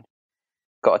phone,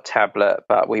 got a tablet,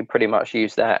 but we pretty much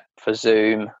use that for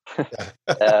Zoom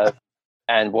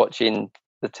and watching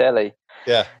the telly.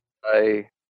 Yeah. So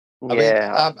I mean,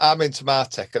 I'm into my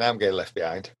tech, and I'm getting left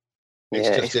behind.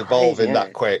 It's just evolving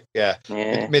that quick. Yeah.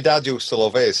 My dad used to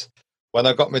love his. When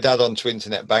I got my dad onto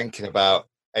internet banking about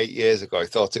 8 years ago, I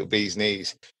thought it would be his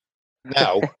knees.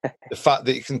 Now, the fact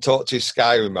that you can talk to his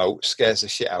Sky remote scares the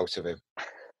shit out of him.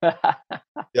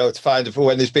 To find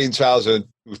when he's been to ours and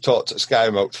we've talked to Sky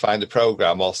remote to find a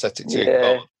program or set it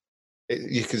to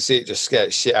you can see it just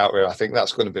scares shit out of him. I think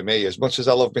that's going to be me. As much as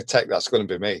I love my tech, that's going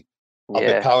to be me. I'll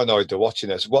be paranoid to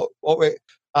watching us.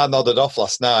 I nodded off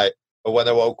last night, but when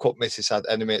I woke up, Mrs. had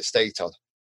Enemy at State on.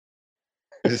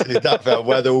 That film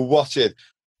where they were watching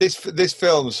this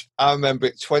film's. I remember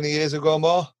it 20 years ago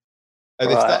more,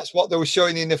 and if that's what they were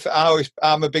showing you in the,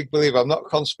 I'm a big believer. I'm not a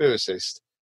conspiracist,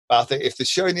 but I think if they're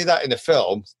showing you that in a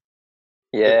film,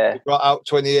 they brought out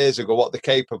 20 years ago what they're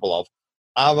capable of.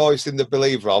 I'm always in the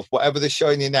believer of whatever they're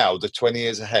showing you now, they're 20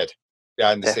 years ahead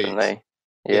behind the scenes.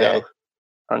 Yeah,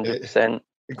 100%.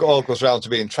 It all goes round to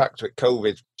being tracked with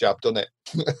COVID jab, doesn't it?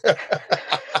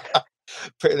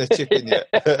 Putting a chip in you,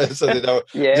 so they know.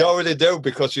 They already do,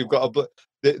 because you've got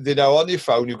they know on your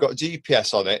phone you've got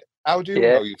GPS on it. How do you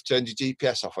know you've turned your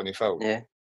GPS off on your phone? They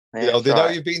know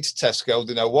you've been to Tesco.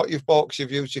 They know what you've bought because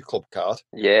you've used your club card.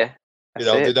 They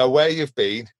know where you've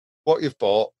been, what you've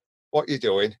bought, what you're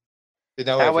doing. They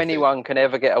know how everything. Anyone can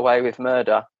ever get away with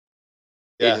murder.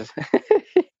 Yeah.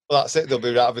 Well, that's it. They'll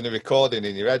be having a recording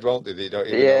in your head, won't they? You don't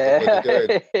even know what Yeah.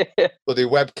 they're doing. Bloody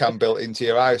webcam built into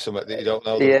your eye, something that you don't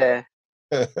know. Yeah.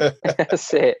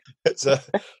 That's it.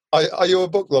 Are you a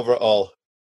book lover at all?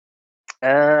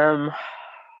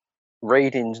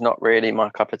 Reading's not really my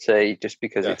cup of tea, just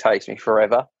because it takes me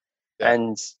forever. Yeah.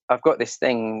 And I've got this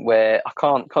thing where I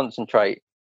can't concentrate.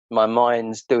 My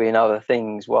mind's doing other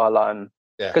things while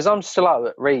because I'm slow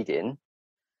at reading.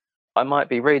 I might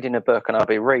be reading a book and I'll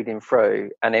be reading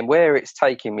through, and then where it's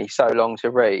taking me so long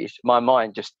to read, my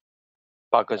mind just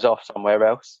buggers off somewhere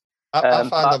else. I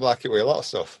find I'm like it with a lot of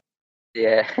stuff.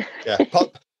 Yeah. Yeah.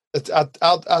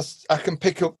 I can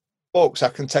pick up books. I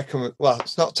can take them. Well,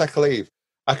 it's not take a leave.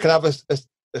 I can have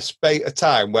a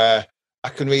time where I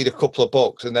can read a couple of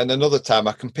books, and then another time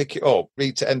I can pick it up,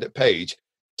 read to end of page,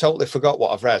 totally forgot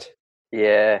what I've read.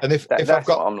 Yeah. And if that's I've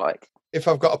got, what I'm like. If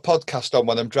I've got a podcast on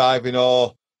when I'm driving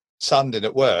or sanding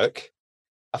at work,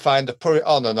 I find I put it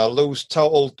on and I lose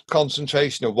total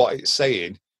concentration of what it's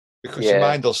saying, because your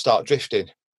mind will start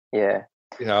drifting. Yeah.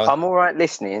 You know, I'm all right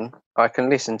listening. I can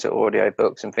listen to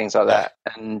audiobooks and things like that.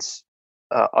 And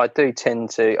I do tend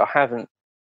to,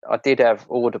 I did have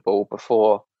Audible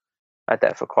before. I had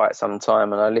that for quite some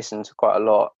time and I listened to quite a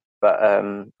lot, but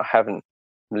I haven't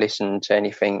listened to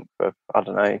anything for, I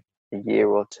don't know, a year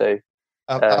or two.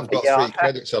 I've got 3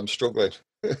 credits. I'm struggling.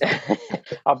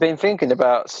 I've been thinking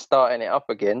about starting it up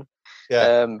again.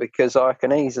 Because I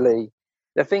can easily.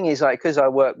 The thing is, like, because I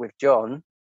work with John,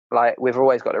 like, we've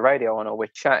always got the radio on or we're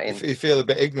chatting. You feel a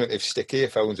bit ignorant if you stick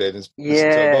earphones in and listen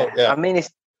to a book. I mean,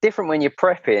 it's different when you're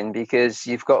prepping because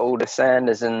you've got all the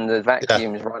sanders and the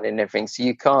vacuums running and everything, so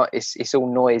you can't. It's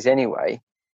all noise anyway.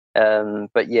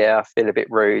 But yeah, I feel a bit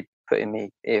rude putting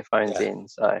me earphones in.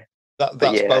 So that's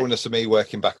bonus of me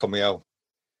working back on my own.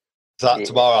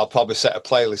 Tomorrow I'll probably set a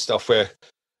playlist off with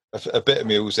a bit of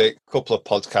music, a couple of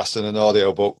podcasts, and an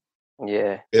audio book.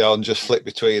 Yeah, and just flip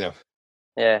between them.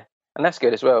 Yeah, and that's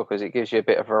good as well because it gives you a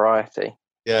bit of variety.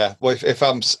 Yeah, well, if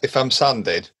I'm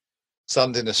sanding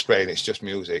a spray, and it's just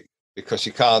music, because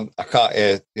I can't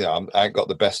hear. I ain't got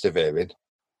the best of hearing,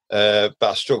 but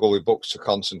I struggle with books to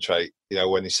concentrate.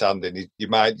 When you're sanding, you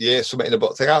might hear something in a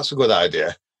book, think that's a good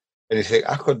idea, and you think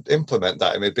I could implement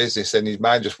that in my business, and your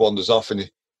mind just wanders off, and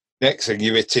next thing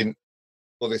you're hitting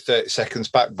the 30 seconds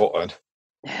back button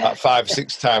at 5 or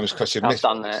 6 times because you've missed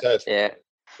what you said.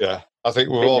 Yeah. I think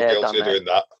we're all guilty of doing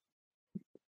that.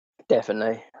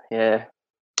 Definitely, yeah.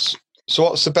 So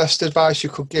what's the best advice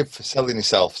you could give for selling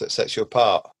yourself that sets you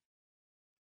apart?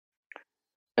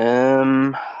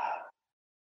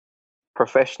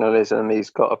 Professionalism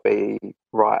has got to be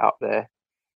right up there,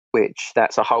 which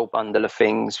that's a whole bundle of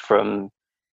things from,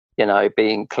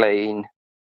 being clean.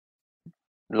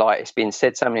 Like it's been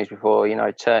said so many times before,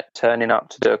 turning up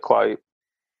to do a quote,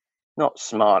 not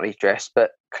smartly dressed,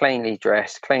 but cleanly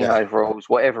dressed, clean overalls,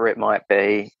 whatever it might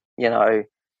be,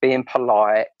 being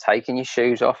polite, taking your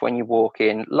shoes off when you walk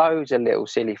in, loads of little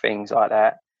silly things like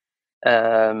that.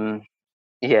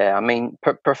 I mean,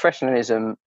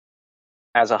 professionalism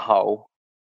as a whole,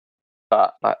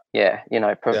 but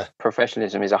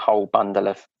professionalism is a whole bundle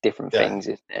of different things,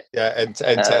 isn't it? Yeah, and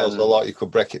entails a lot. You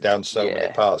could break it down so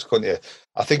many parts, couldn't you?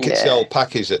 I think it's the whole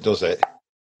package that does it.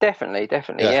 Definitely,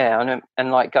 yeah.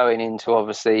 And like going into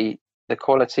obviously the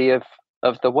quality of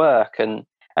the work and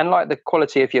like the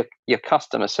quality of your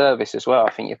customer service as well.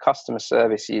 I think your customer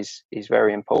service is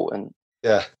very important.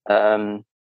 Yeah.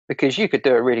 Because you could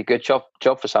do a really good job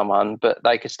for someone, but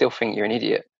they could still think you're an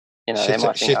idiot. Shit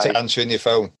at answering your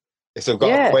phone. If they've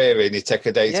got a query and you take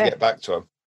a day to get back to them.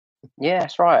 Yeah,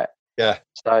 that's right. Yeah.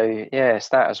 So it's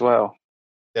that as well.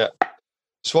 Yeah.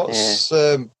 So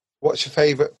what's your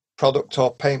favourite product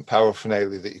or paint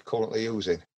paraphernalia that you're currently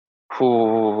using?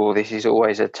 Ooh, this is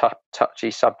always a touchy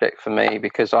subject for me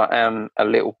because I am a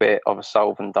little bit of a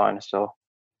solvent dinosaur.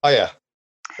 Oh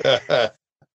yeah.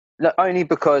 Only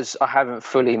because I haven't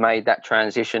fully made that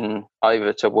transition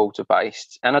over to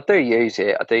water-based, and I do use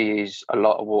it. I do use a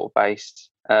lot of water-based,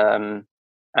 and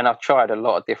I've tried a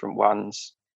lot of different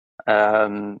ones,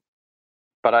 but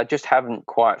I just haven't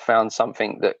quite found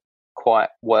something that quite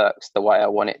works the way I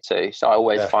want it to. So I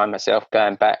always find myself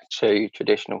going back to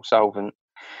traditional solvent.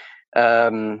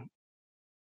 But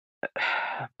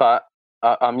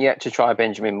I'm yet to try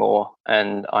Benjamin Moore,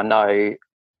 and I know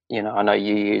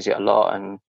you use it a lot,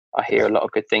 and I hear a lot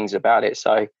of good things about it.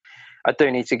 So I do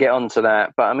need to get onto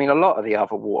that. But I mean, a lot of the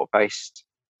other water-based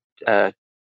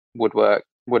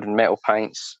wood and metal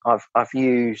paints, I've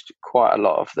used quite a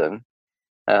lot of them.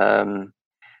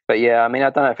 But yeah, I mean, I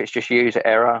don't know if it's just user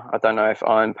error. I don't know if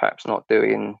I'm perhaps not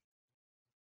doing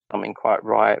something quite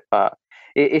right, but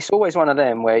it's always one of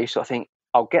them where you sort of think,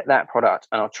 I'll get that product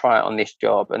and I'll try it on this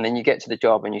job. And then you get to the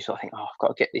job and you sort of think, oh, I've got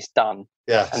to get this done.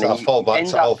 Yeah, and so then I fall back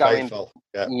to Old going, Faithful.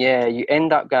 Yeah, you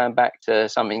end up going back to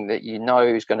something that you know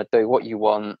is going to do what you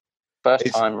want first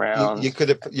time round. You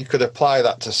could apply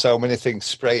that to so many things.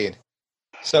 Spraying.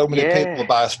 So many people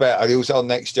buy a spray. I use it on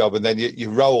next job, and then you're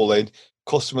rolling.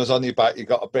 Customers on your back. You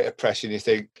got a bit of pressure, and you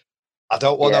think, I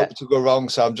don't want it to go wrong,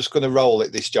 so I'm just going to roll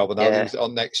it this job, and I'll use it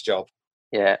on next job.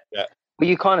 Yeah. Well,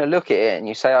 you kind of look at it and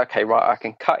you say, okay, right, I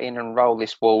can cut in and roll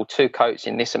this wall 2 coats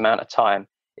in this amount of time.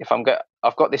 If I've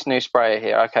got this new sprayer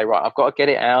here, okay, right, I've got to get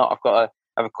it out. I've got to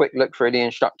have a quick look through the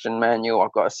instruction manual.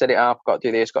 I've got to set it up. I've got to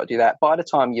do this, got to do that. By the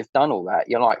time you've done all that,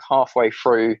 you're like halfway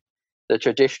through the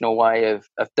traditional way of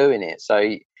doing it.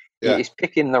 So it's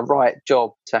picking the right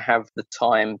job to have the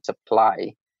time to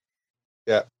play.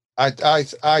 Yeah, I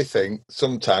think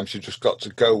sometimes you just got to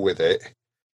go with it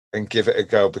and give it a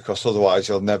go, because otherwise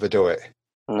you'll never do it.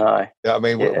 No. Yeah, I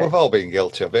mean, we've all been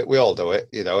guilty of it. We all do it,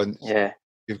 and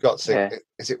you've got to think,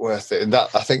 is it worth it? And I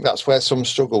think that's where some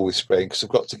struggle with spraying, because they've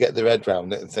got to get their head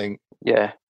around it and think,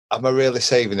 am I really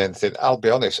saving anything? I'll be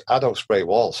honest, I don't spray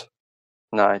walls.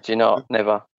 No, do you not?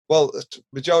 Never. Well, the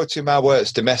majority of my work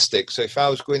is domestic. So if I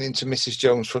was going into Mrs.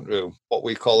 Jones' front room, what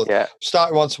we call it,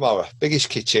 starting one tomorrow, biggest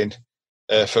kitchen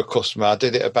for a customer. I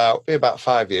did it about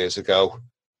 5 years ago.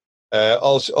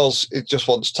 It just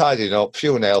wants tidying up,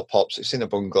 few nail pops. It's in a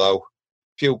bungalow,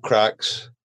 few cracks,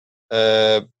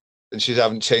 and she's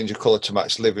having changed the colour to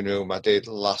match living room. I did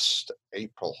last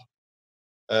April,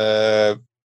 but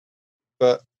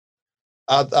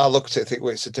I looked at it and think,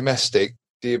 well, it's a domestic.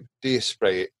 Do you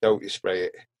spray it? Don't you spray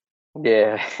it?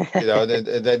 Yeah,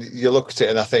 and then you look at it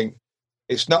and I think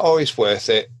it's not always worth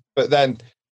it. But then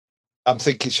I'm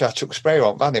thinking, should I chuck sprayer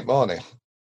on van it morning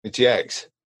with GX?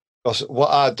 Because what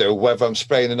I do, whether I'm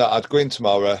spraying or not, I'd go in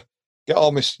tomorrow, get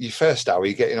almost your first hour,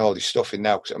 you're getting all this stuff in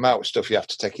now, because the amount of stuff you have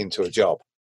to take into a job.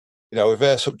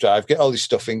 Reverse up drive, get all this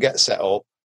stuff in, get set up.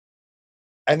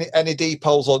 Any deep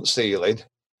holes on ceiling,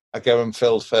 I get them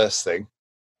filled first thing.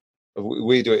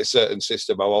 We do it a certain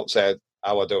system. I won't say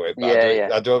how I do it, but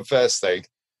I do it first thing.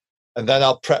 And then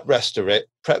I'll prep rest of it,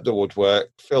 prep the woodwork,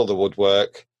 fill the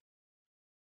woodwork.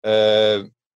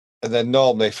 And then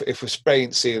normally, if we're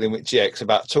spraying ceiling with GX,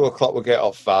 about 2 o'clock we'll get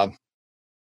off van.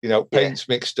 Paint's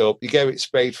mixed up. You get it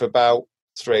sprayed for about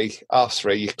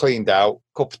 3:30. You cleaned out,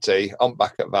 cup of tea, on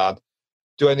back at van,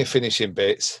 do any finishing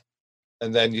bits.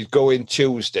 And then you'd go in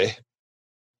Tuesday.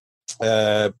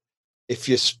 If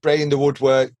you're spraying the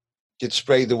woodwork, you'd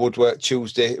spray the woodwork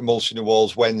Tuesday, emulsion the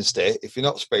walls Wednesday. If you're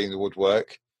not spraying the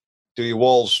woodwork, do your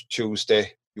walls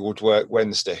Tuesday, your woodwork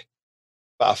Wednesday.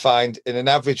 But I find in an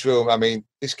average room, I mean,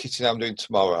 this kitchen I'm doing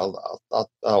tomorrow, I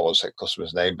don't want to say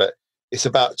customer's name, but it's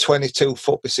about 22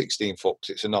 foot by 16 foot,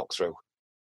 because it's a knock-through.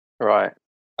 Right.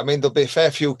 I mean, there'll be a fair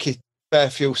few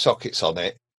sockets on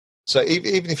it. So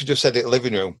even if you just said it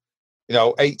living room,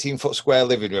 18-foot square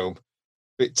living room,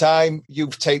 by the time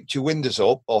you've taped your windows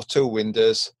up, or 2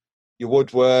 windows, your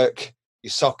woodwork, your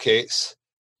sockets,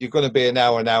 you're going to be an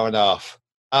hour and a half.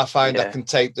 I find I can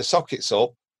tape the sockets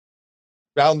up,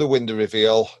 round the window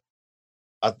reveal.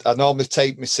 I normally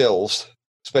tape my sills,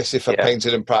 especially if I'm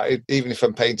painting them, even if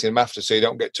I'm painting them after, so you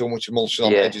don't get too much emulsion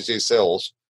on the edges of your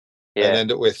sills and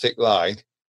end up with a thick line.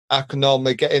 I can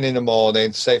normally get in the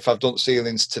morning, say if I've done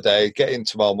ceilings today, get in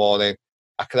tomorrow morning,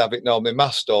 I can have it normally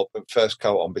masked up and first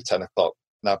coat on by 10 o'clock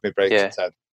and have my break at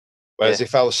 10. Whereas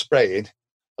if I was spraying,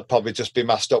 I'd probably just be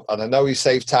masked up. And I know you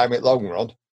save time in long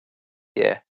run.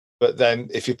 Yeah. But then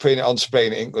if you're putting it on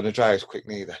spraying, it ain't going to dry as quick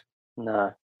neither.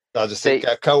 No. So I just think,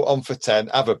 get a coat on for 10,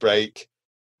 have a break,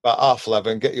 about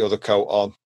 11:30, get your other coat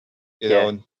on,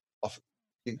 and off,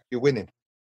 you're winning.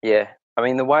 Yeah. I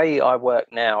mean, the way I work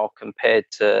now compared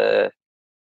to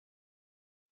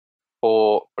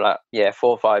 4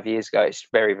 or 5 years ago, it's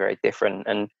very, very different.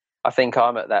 And I think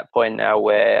I'm at that point now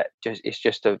where it's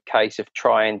just a case of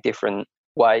trying different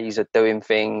ways of doing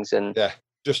things. And,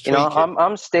 just tweak it.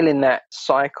 I'm still in that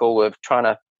cycle of trying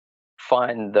to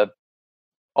find the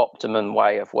optimum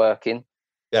way of working.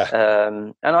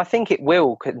 And I think it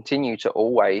will continue to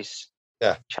always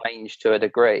change to a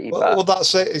degree. Well,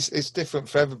 that's it. It's different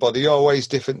for everybody. You're always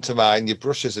different to mine. Your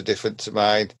brushes are different to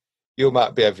mine. You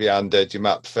might be heavy-handed. You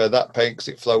might prefer that paint because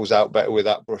it flows out better with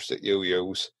that brush that you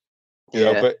use. You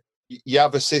know, but you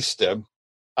have a system.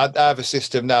 I have a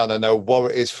system now, and I know what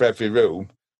it is for every room.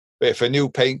 But if a new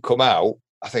paint come out,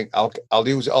 I think I'll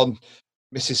use it on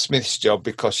Mrs. Smith's job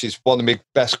because she's one of my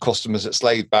best customers that's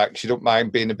laid back. She don't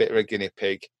mind being a bit of a guinea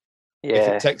pig. If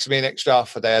it takes me an extra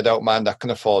half a day, I don't mind. I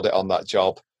can afford it on that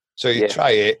job. So you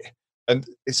try it, and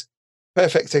it's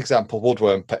perfect example.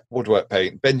 Woodwork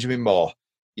paint. Benjamin Moore.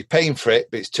 you're paying for it,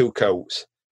 but it's 2 coats.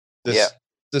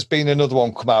 There's been another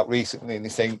one come out recently, and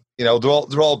you think, they're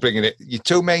all bringing it. Your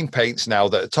 2 main paints now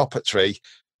that are top at 3,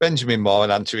 Benjamin Moore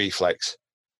and Anti-Reflex.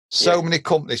 So many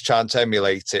companies trying to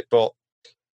emulate it, but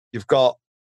you've got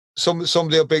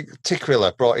somebody a big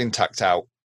Tikrilla brought Intact out.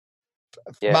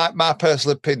 Yeah. My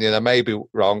personal opinion, I may be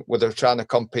wrong, where they're trying to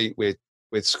compete with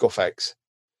Scuffex.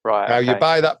 Right. Now you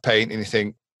buy that paint and you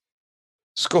think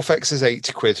Scuffex is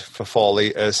 80 quid for 4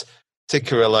 litres.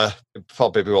 Tikrilla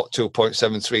probably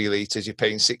 2.73 litres. You're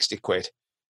paying 60 quid.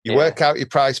 You work out your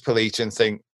price per litre and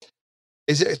think,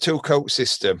 is it a 2-coat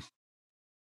system?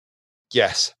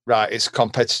 Yes. Right. It's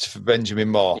competitive for Benjamin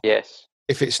Moore. Yes.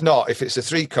 If it's not, if it's a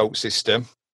 3-coat system,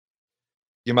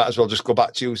 you might as well just go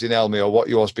back to using Elmy or what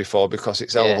you was before, because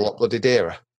it's hell of a lot bloody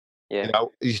dearer. Yeah.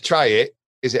 You try it.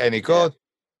 Is it any good?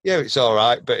 Yeah, it's all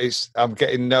right, but I'm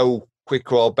getting no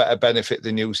quicker or better benefit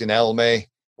than using Elmy.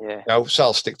 Yeah. So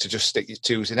I'll stick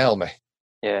to using Elmy.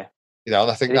 Yeah. And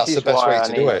I think that's the best way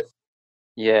to do it.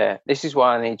 Yeah. This is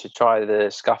why I need to try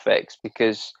the Scuffex,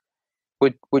 because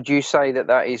would you say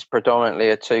that is predominantly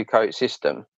a 2-coat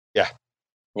system? Yeah.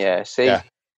 Yeah. See,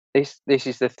 this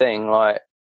is the thing, like,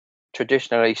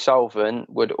 traditionally solvent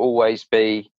would always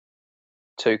be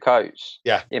 2 coats.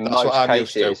 Yeah, in that's most what I'm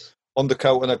cases. used to.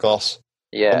 Undercoat and a gloss.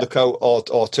 Yeah. Undercoat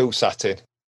or 2 satin.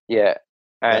 Yeah.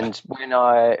 And when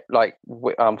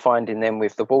I'm finding them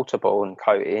with the waterborne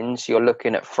coatings, you're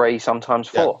looking at 3, sometimes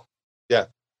 4. Yeah.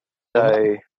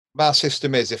 So my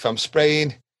system is, if I'm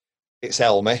spraying, it's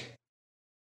Elmy.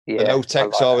 Yeah, an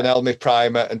Otex or an Elmy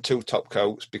primer and 2 top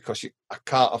coats, because I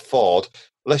can't afford,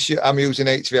 I'm using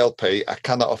HVLP, I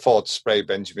cannot afford to spray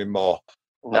Benjamin Moore.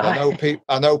 No.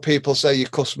 I know people say your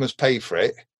customers pay for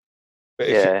it, but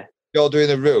if you're doing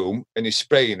a room and you're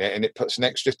spraying it and it puts an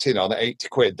extra tin on at 80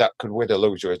 quid, that could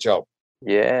lose you a job.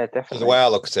 Yeah, definitely. So the way I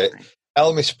look at it,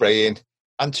 Elmy spraying,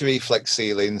 anti-reflex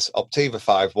ceilings, Optiva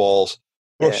 5 walls,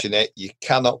 brushing it, you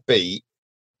cannot beat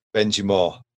Benji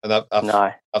Moore. And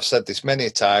I've said this many a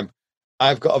time.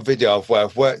 I've got a video of where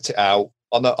I've worked it out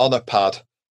on a pad,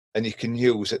 and you can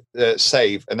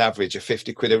save an average of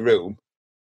 50 quid a room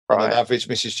on an average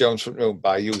Mrs. Jones front room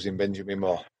by using Benjamin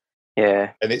Moore.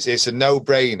 Yeah. And it's a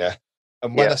no-brainer.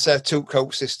 And when I say a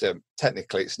 2-coat system,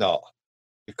 technically it's not.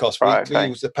 Because we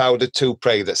use the powdered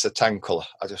 2-Pray that's a tan colour.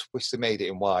 I just wish they made it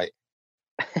in white.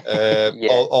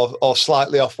 or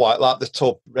slightly off-white, like the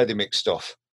tub ready-mix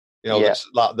stuff. That's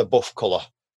like the buff colour.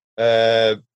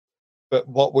 But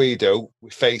what we do, we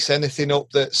face anything up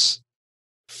that's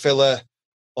filler,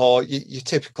 or your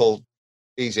typical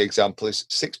easy example is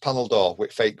 6-panel door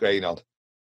with fake grain on.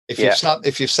 If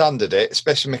you've sanded it,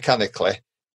 especially mechanically,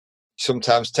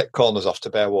 sometimes take corners off to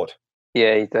bare wood.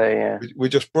 Yeah, you do, yeah. We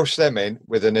just brush them in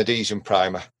with an adhesion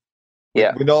primer.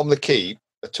 Yeah. We normally keep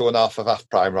a 2.5 of half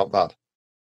primer on van.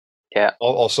 Yeah.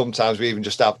 Or sometimes we even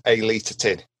just have a litre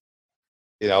tin.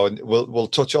 And we'll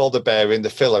touch all the bearing, the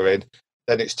filler in,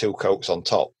 then it's 2 coats on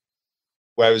top.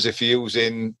 Whereas if you're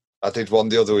using, I did one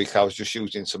the other week, I was just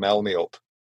using some Elmy up,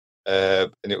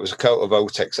 and it was a coat of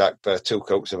Otex for 2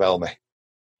 coats of Elmy.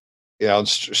 And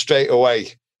straight away,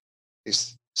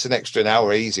 it's an extra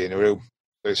hour easy in a room.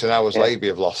 So it's an hour's labour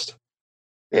you've lost.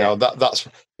 That's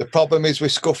the problem is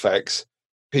with Scuffex,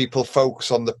 people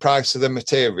focus on the price of the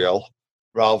material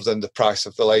rather than the price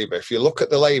of the labour. If you look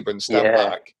at the labour and stand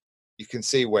back, you can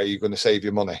see where you're going to save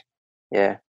your money.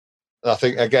 Yeah. And I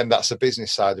think, again, that's the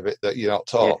business side of it that you're not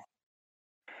taught.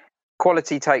 Yeah.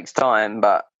 Quality takes time,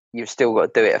 but you've still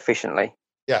got to do it efficiently.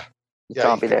 Yeah. You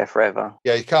can't be there forever.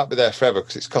 Yeah, you can't be there forever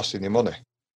because it's costing you money.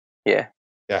 Yeah.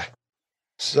 Yeah.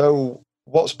 So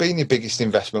what's been your biggest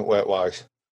investment work-wise?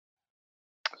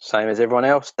 Same as everyone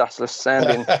else, dustless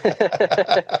sanding.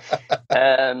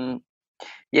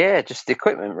 Just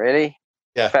equipment, really.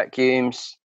 Yeah.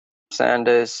 Vacuums,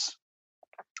 sanders.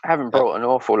 I haven't brought an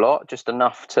awful lot, just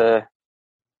enough to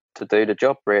do the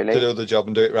job, really. To do the job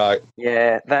and do it right.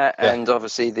 Yeah, and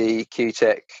obviously the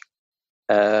Q-Tech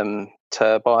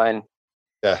turbine.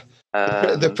 Yeah.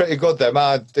 They're pretty good, them.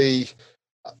 I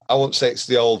won't say it's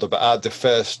the older, but I had the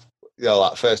first,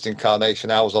 first incarnation.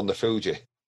 I was on the Fuji.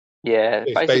 Yeah,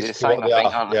 basically the same, I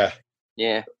think, aren't they?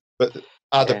 Yeah. But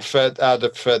I'd have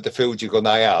preferred the Fuji gun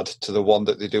I had to the one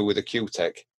that they do with the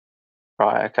Q-Tech.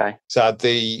 Right, okay. So I had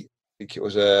I think it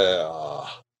was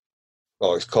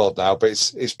it's called now, but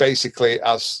it's basically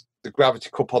as the gravity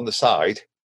cup on the side,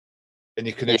 and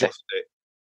you can adjust it.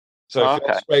 So if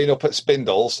you're spraying up at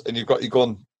spindles and you've got your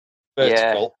gun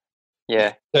vertical,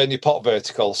 turn your pot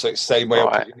vertical so it's the same way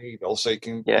up at your needle, so you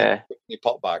can put your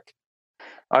pot back.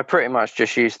 I pretty much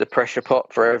just use the pressure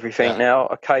pot for everything now.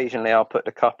 Occasionally I'll put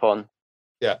the cup on.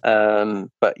 Yeah.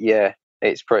 But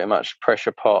it's pretty much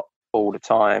pressure pot all the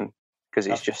time because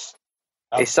it's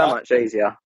so much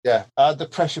easier. Yeah, I had the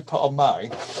pressure pot on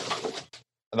mine,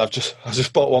 and I just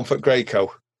bought one for Graco.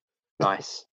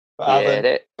 Nice.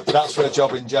 That's for a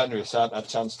job in January, so I haven't had a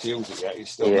chance to use it yet.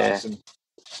 It's still nice and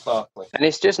sparkly. And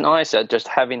it's just nicer just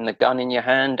having the gun in your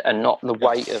hand and not the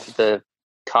weight of the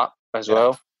cup as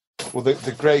well. Well, the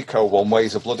Graco one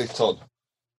weighs a bloody ton.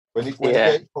 When you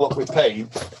get full up with paint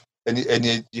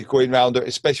and you're going round it,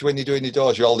 especially when you're doing your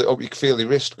doors, you hold it up, you can feel your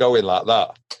wrist going like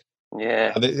that.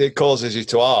 Yeah. And it causes you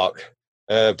to arc.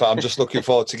 But I'm just looking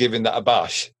forward to giving that a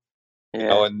bash. Yeah. You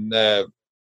know, and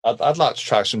I'd like to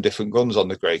try some different guns on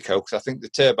the Graco because I think the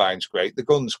turbine's great, the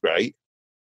gun's great.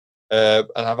 And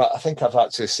I think I've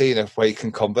actually seen a way you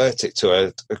can convert it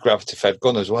to a gravity-fed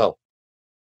gun as well.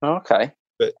 Okay.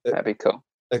 But that'd be cool.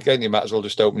 Again, you might as well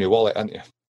just open your wallet, haven't you?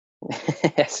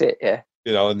 That's it, yeah.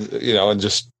 And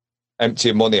just empty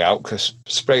your money out because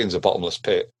spraying's a bottomless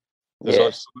pit. There's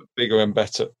always something bigger and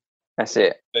better. That's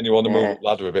it. Then you want to move the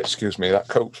ladder a bit. Excuse me, that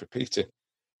coke's repeating.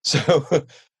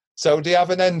 So do you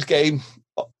have an end game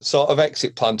sort of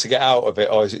exit plan to get out of it,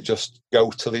 or is it just go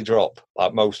till you drop,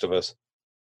 like most of us?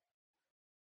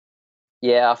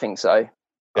 Yeah, I think so.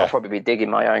 Yeah. I'll probably be digging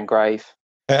my own grave.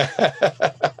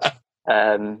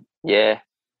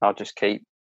 I'll just keep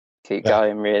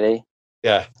going, really.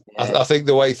 Yeah. I think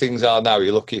the way things are now,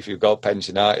 you're lucky if you've got a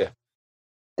pension, aren't you?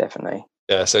 Definitely.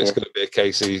 Yeah, so it's going to be a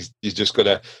case of you're just going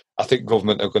to, I think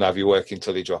government are going to have you working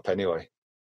till you drop anyway.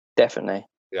 Definitely.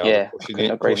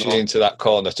 Pushing you into that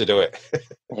corner to do it.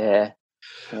 Yeah.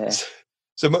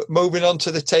 So moving on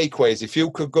to the takeaways, if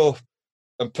you could go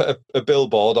and put a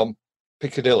billboard on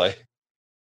Piccadilly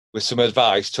with some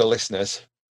advice to listeners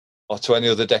or to any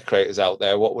other decorators out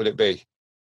there, what would it be?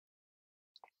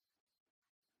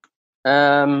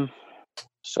 Sort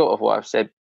of what I've said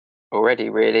already,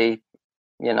 really.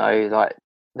 Like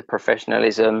the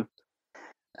professionalism.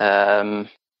 Don't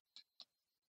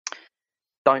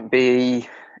be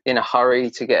in a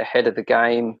hurry to get ahead of the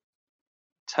game.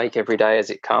 Take every day as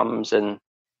it comes, and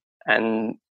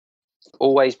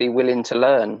always be willing to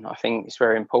learn. I think it's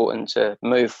very important to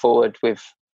move forward with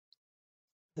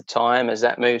the time as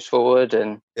that moves forward,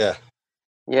 and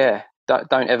don't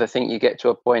ever think you get to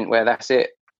a point where that's it.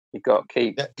 You've got to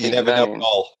keep. You never know it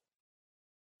all.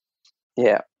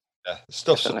 Yeah.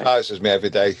 Stuff surprises me every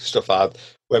day. Stuff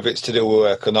whether it's to do with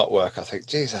work or not work. I think,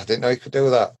 geez, I didn't know you could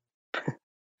do that.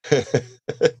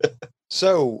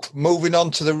 So, moving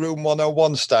on to the Room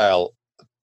 101 style.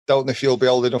 Don't know if you'll be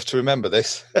old enough to remember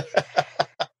this.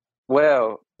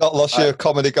 Well, not unless you're a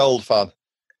Comedy Gold fan.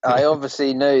 I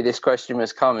obviously knew this question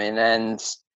was coming, and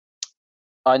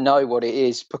I know what it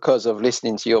is because of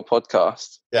listening to your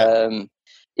podcast. Yeah.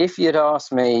 If you'd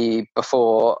asked me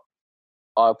before,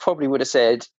 I probably would have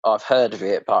said I've heard of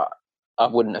it, but I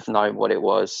wouldn't have known what it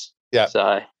was. Yeah.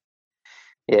 So,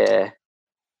 yeah.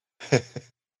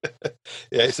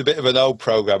 Yeah, it's a bit of an old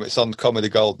program. It's on Comedy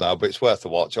Gold now, but it's worth a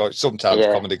watch. Or sometimes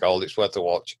Comedy Gold, it's worth a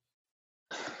watch.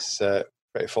 It's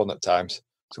pretty fun at times.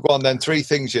 So go on then. 3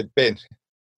 things you'd bin.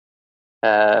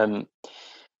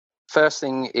 First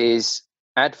thing is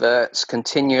adverts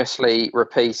continuously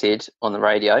repeated on the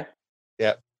radio.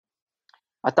 Yeah.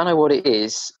 I don't know what it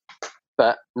is,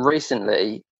 but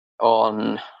recently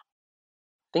on, I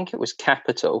think it was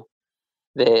Capital,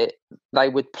 they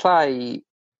would play,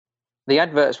 the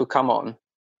adverts would come on,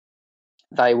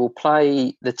 they will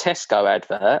play the Tesco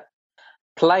advert,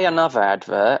 play another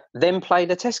advert, then play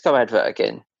the Tesco advert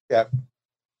again. Yeah.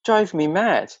 Drove me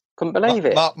mad. Couldn't believe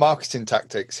it. Marketing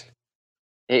tactics.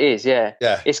 It is, yeah.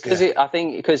 Yeah. It's because I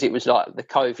think because it was like the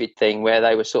COVID thing where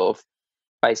they were sort of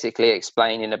basically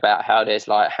explaining about how there's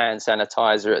like hand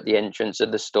sanitizer at the entrance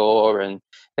of the store, and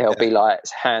there'll be like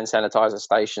hand sanitizer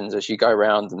stations as you go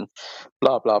around and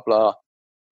blah, blah, blah.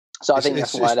 So I think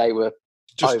that's why they were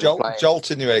just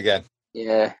jolting you again.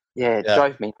 Yeah. It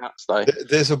drove me nuts though.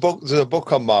 There's a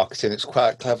book on marketing. It's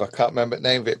quite clever. I can't remember the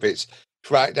name of it, but it's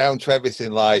right down to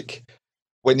everything. Like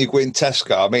when you go in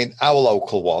Tesco, I mean, our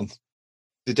local one,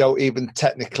 they don't even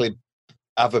technically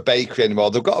have a bakery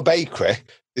anymore. They've got a bakery.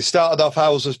 They started off,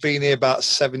 ours has been here about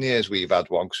 7 years we've had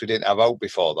one because we didn't have oat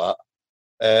before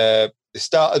that. They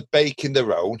started baking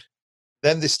their own.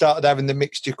 Then they started having the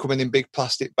mixture coming in big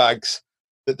plastic bags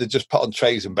that they just put on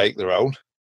trays and bake their own.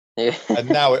 Yeah. And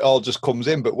now it all just comes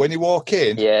in. But when you walk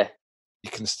in,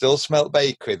 you can still smell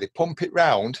bakery. They pump it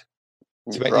round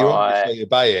to make you hungry before you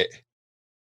buy it.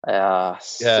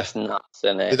 It's just nuts,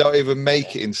 isn't it? They don't even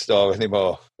make it in store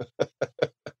anymore.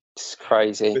 It's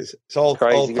crazy. It's all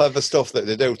clever stuff that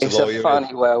they do to lure you in. It's a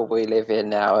funny world we live in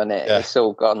now, isn't it? Yeah. It's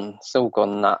all gone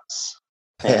nuts.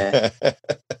 Yeah.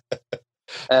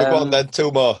 So go on then,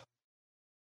 2 more.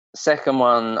 Second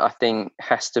one, I think,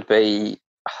 has to be,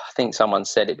 I think someone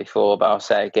said it before, but I'll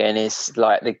say it again, is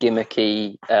like the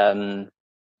gimmicky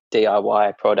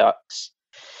DIY products.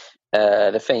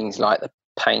 The things like the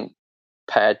Paint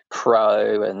Pad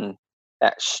Pro and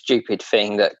that stupid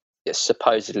thing that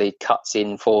supposedly cuts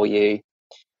in for you.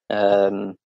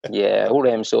 Yeah, all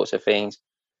them sorts of things.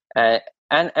 And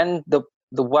the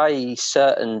way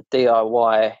certain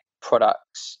DIY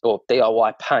products or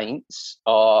DIY paints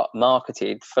are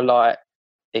marketed, for like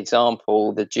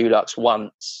example, the Dulux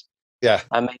Once. Yeah.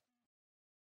 I mean,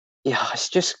 yeah, it's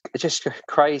just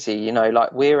crazy, you know,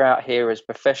 like we're out here as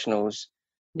professionals,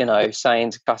 you know,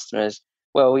 saying to customers,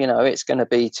 well, you know, it's going to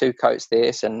be 2 coats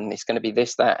this and it's going to be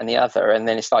this, that and the other. And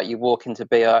then it's like you walk into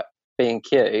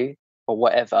B&Q or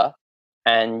whatever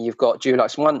and you've got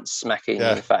Dulux Once smacking in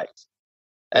your face.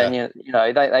 And, you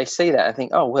know, they see that and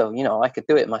think, oh, well, you know, I could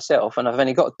do it myself and I've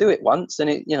only got to do it once and,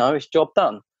 it, you know, it's job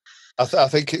done. I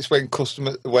think it's when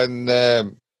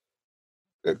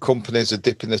companies are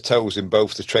dipping their toes in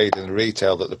both the trade and the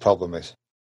retail that the problem is.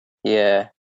 Yeah.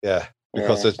 Yeah,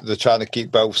 because they're trying to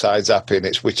keep both sides happy and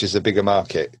it's which is the bigger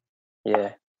market.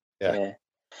 Yeah.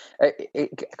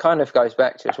 It kind of goes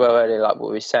back to as well earlier, like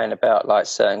what we were saying about like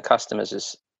certain customers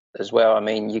as well. I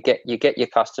mean, you get your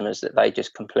customers that they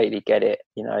just completely get it.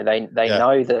 You know, they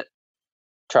know that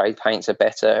trade paints are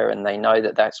better and they know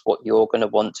that that's what you're going to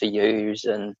want to use.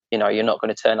 And, you know, you're not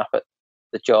going to turn up at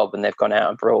the job and they've gone out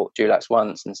and brought Dulux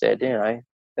Once and said, you know,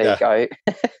 there you go.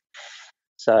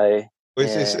 So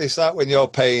it's like when you're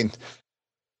paying,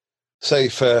 say,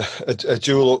 for a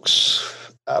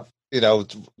Dulux, you know,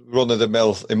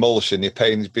 run-of-the-mill emulsion, you're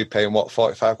be paying what,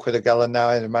 45 quid a gallon now,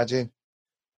 I'd imagine.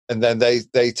 And then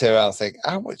they turn around and think,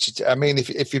 how much? I mean,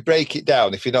 if you break it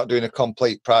down, if you're not doing a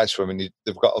complete price for them and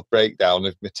they've got a breakdown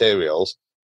of materials,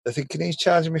 they're thinking, he's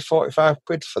charging me 45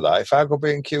 quid for that. If I go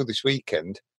B&Q this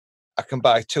weekend, I can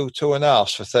buy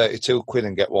 2.5 for 32 quid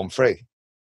and get one free.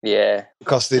 Yeah.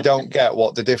 Because they don't get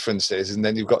what the difference is. And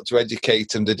then you've got to educate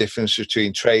them the difference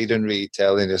between trade and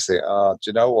retail. And just think, oh,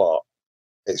 do you know what?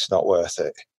 It's not worth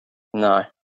it. No.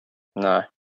 But,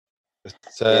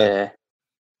 yeah.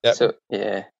 Yep. So,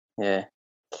 yeah.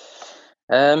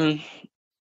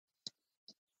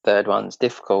 Third one's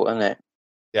difficult, isn't it?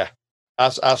 Yeah. I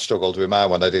struggled with mine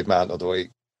when I did mine the other week.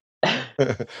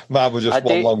 Mine was just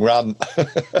one long rant.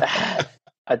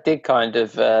 I did kind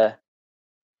of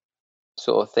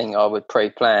sort of think I would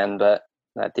pre-plan, but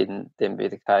that didn't be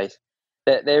the case.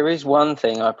 There is one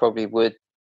thing I probably would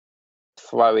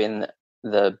throw in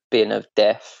the bin of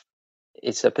death.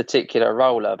 It's a particular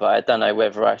roller, but I don't know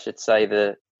whether I should say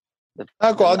the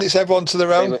oh, go on, it's everyone to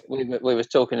their own. We were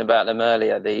talking about them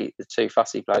earlier, the 2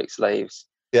 fussy bloke sleeves.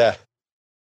 Yeah.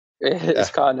 It's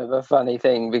kind of a funny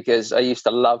thing because I used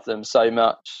to love them so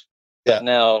much. But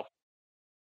now I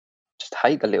just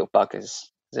hate the little buggers.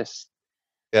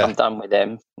 I'm done with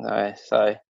them. No,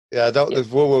 so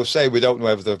we'll say we don't know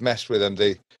whether they've messed with them.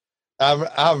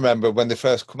 I remember when they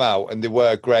first come out and they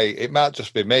were great. It might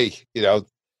just be me, you know,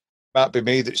 might be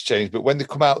me that's changed. But when they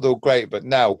come out, they're great. But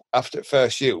now, after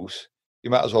first use, you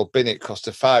might as well bin it because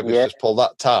the fibres just pull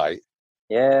that tight.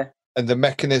 Yeah. And the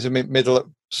mechanism in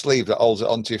middle sleeve that holds it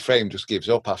onto your frame just gives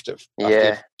up after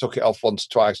you took it off once or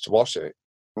twice to wash it.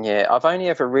 Yeah, I've only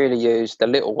ever really used the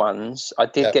little ones. I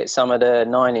did get some of the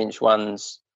 9-inch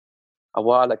ones a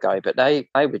while ago, but they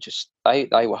were just they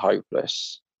were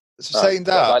hopeless. Saying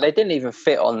that, like, they didn't even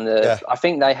fit on the. I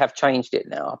think they have changed it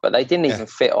now, but they didn't even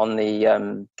fit on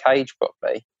the cage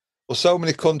properly. Well, so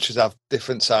many countries have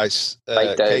different size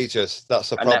cages. That's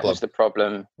the problem. And that was the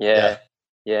problem. Yeah.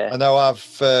 I know.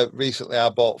 I've recently I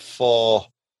bought 4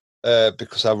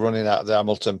 because I'm running out of the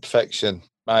Hamilton Perfection.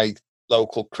 My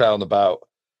local Crown about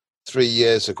 3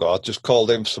 years ago. I just called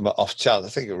him some off chance. I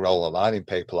think it rolled a lining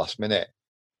paper last minute,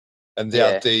 and they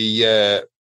had the.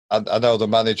 I know the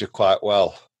manager quite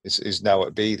well. Is now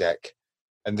at BDEC,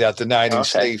 and they had the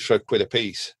 9-inch sleeves for £1 a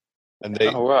piece, and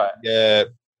the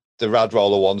rad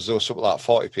roller ones they were something like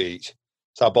 40p each.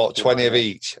 So I bought 20 of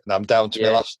each, and I'm down to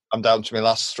my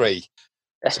last 3.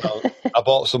 So I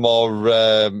bought some more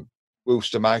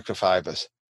Wooster microfibers.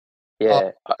 Yeah,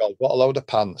 oh, God, what a load of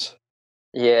pants.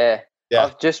 Yeah.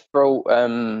 I've just brought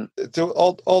all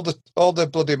the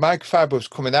bloody microfiber was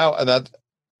coming out, and I'd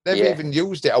never even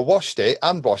used it. I washed it.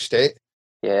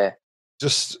 Yeah.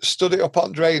 Just stood it up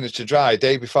on drainage to dry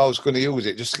day before I was going to use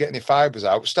it, just to get any fibres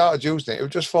out. Started using it, it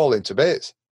would just fall into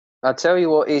bits. I'll tell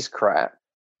you what is crap,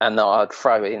 and I'd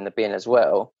throw it in the bin as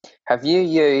well. Have you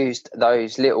used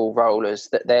those little rollers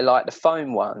that they're like the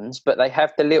foam ones, but they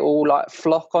have the little like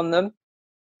flock on them?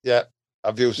 Yeah,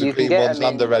 I've used the green ones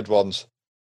and the red ones.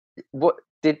 what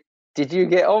did you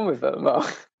get on with them? No,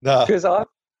 because I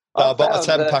bought a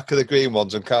 10-pack of the green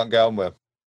ones and can't get on with them.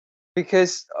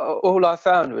 Because all I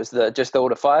found was that just all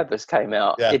the fibres came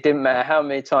out. Yeah. It didn't matter how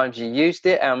many times you used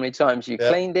it, how many times you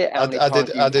cleaned it, how many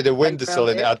times I did a windowsill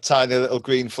and it had tiny little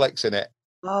green flecks in it.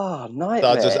 Oh,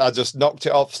 nightmare. So I just knocked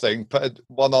it off thing, put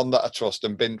one on that I trust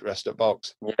and binned the rest of the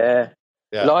box. Yeah.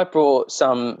 Well, I brought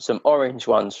some orange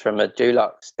ones from a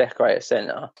Dulux Decorator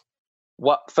Centre.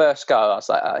 First go, I was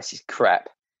like, oh, this is crap.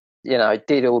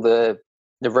 Did all the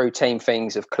routine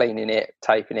things of cleaning it,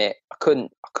 taping it. I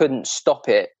couldn't stop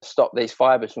these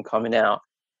fibres from coming out.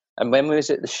 And when we was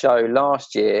at the show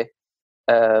last year,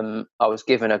 I was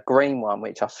given a green one,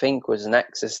 which I think was an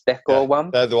Axis Decor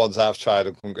one. They're the ones I've tried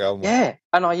and couldn't go on with. Yeah,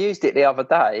 and I used it the other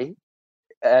day,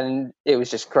 and it was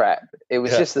just crap. It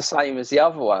was just the same as the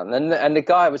other one. And the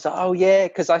guy was like, oh, yeah,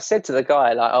 because I said to the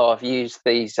guy, like, oh, I've used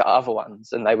these other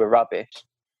ones, and they were rubbish.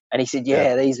 And he said,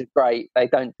 yeah, these are great. They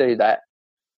don't do that.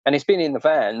 And it's been in the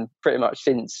van pretty much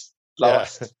since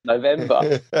last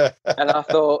November. And I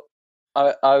thought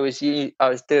I was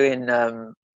doing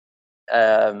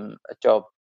a job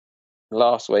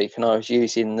last week, and I was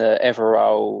using the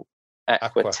Everroll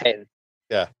Aqua 10.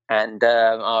 Yeah. And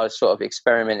I was sort of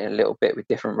experimenting a little bit with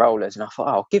different rollers, and I thought,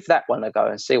 I'll give that one a go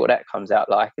and see what that comes out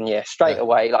like. And straight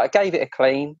away, like I gave it a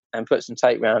clean and put some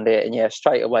tape around it, and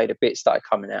straight away the bits started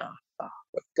coming out. Oh,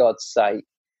 for God's sake.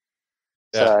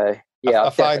 Yeah. So I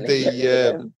find at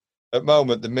the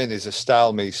moment the minis are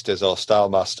Stylemeisters or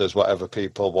Stylemasters, whatever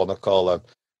people want to call them.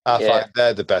 I find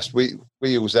they're the best. We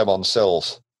use them on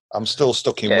sills. I'm still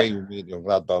stuck in wing medium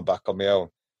Gladbone back on my own.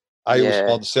 I use them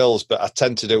on sills, but I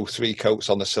tend to do 3 coats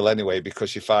on the sill anyway,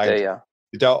 because you find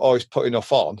you don't always put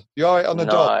enough on. You're all right on the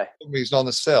door. For some reason on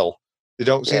the sill, they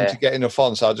don't seem to get enough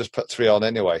on, so I just put 3 on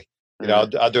anyway.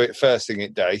 I do it first thing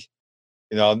in day.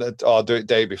 Or I'll do it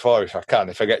day before if I can.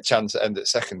 If I get a chance at end at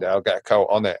second day, I'll get a coat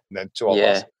on it and then 2 on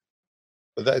last.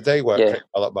 But they work pretty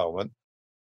well at the moment.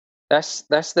 That's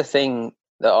the thing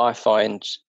that I find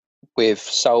with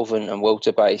solvent and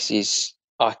water-based is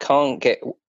I can't get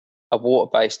a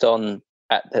water-based on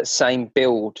at the same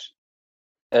build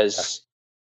as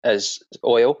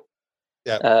oil.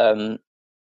 Yeah.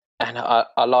 And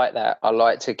I like that. I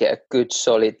like to get a good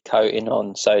solid coating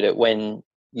on so that when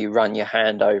you run your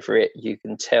hand over it, you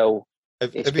can tell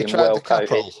have you tried the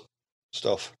Caprol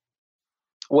stuff?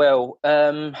 Well,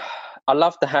 I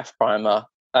love the half primer,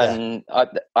 and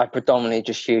I predominantly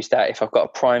just use that if I've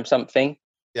got to prime something,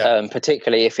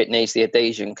 particularly if it needs the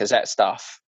adhesion, because that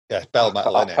stuff, bell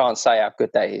metal. I can't say how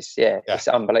good that is. It's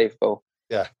unbelievable.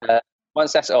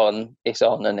 Once that's on, it's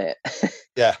on, isn't it?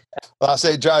 Well, I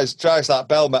say it drives that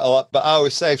bell metal up. But I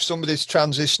always say if somebody's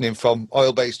transitioning from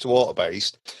oil-based to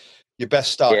water-based, your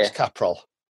best start is Caprol.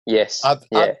 Yes.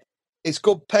 It's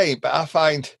good paint, but I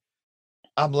find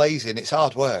I'm lazy and it's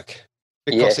hard work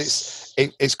because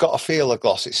it's got a feel of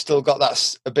gloss. It's still got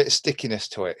a bit of stickiness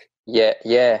to it. So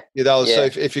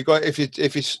if you're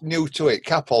new to it,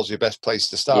 Caprol's your best place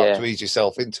to start to ease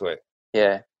yourself into it.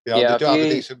 They do have a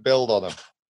decent build on them.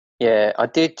 Yeah, I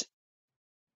did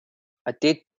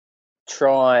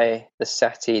try the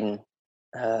satin.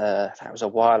 That was a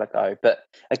while ago, but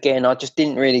again, I just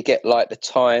didn't really get the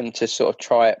time to sort of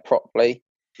try it properly.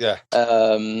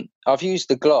 I've used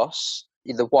the gloss,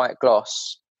 the white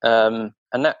gloss, and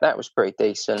that was pretty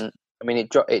decent. I mean, it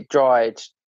dried.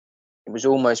 It was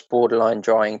almost borderline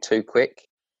drying too quick.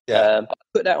 I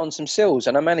put that on some sills,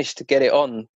 and I managed to get it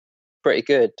on pretty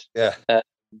good.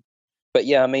 But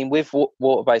I mean, with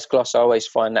water-based gloss, I always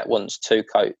find that wants 2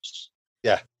 coats.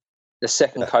 The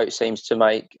second coat seems to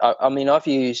make. I mean, I've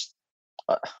used.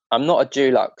 I'm not a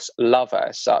Dulux lover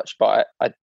as such, but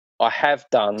I have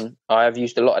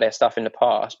used a lot of their stuff in the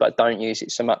past, but I don't use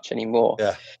it so much anymore.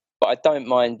 But I don't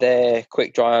mind their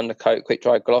quick dry undercoat, quick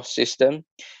dry gloss system.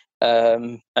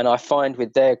 And I find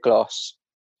with their gloss,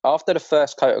 after the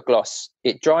first coat of gloss,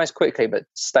 it dries quickly but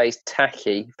stays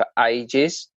tacky for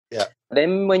ages.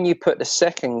 Then when you put the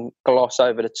second gloss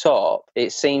over the top,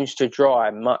 it seems to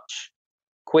dry much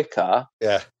quicker,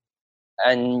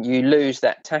 and you lose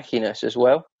that tackiness as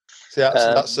well. See,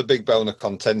 that's the big bone of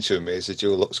contention with me is the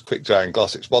Dulux quick drying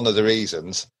gloss. It's one of the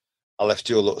reasons I left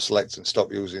Dulux Select and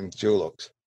stopped using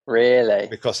Dulux. Really?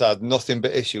 Because I had nothing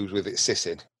but issues with it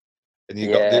sissing. And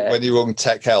you got when you run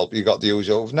Tech Help, you got the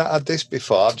usual. I've not had this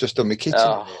before. I've just done my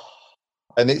kitchen,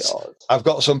 and I've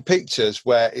got some pictures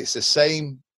where it's the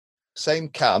same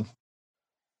can,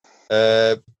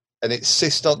 and it's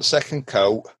sissed on the second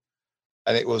coat.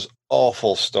 And it was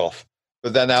awful stuff.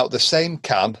 But then out the same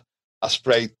can, I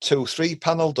sprayed 3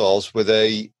 panel doors with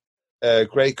a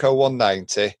Graco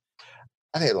 190,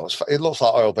 and it looks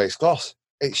like oil-based gloss.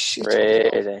 It's shit.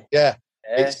 Really? Yeah.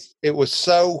 It was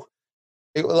so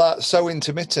like so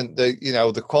intermittent,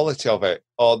 the quality of it,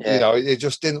 or it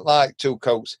just didn't like 2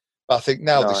 coats. But I think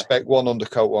now they spec 1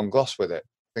 undercoat, 1 gloss with it.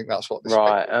 I think that's what they spec.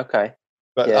 Right. Okay.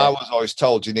 But I was always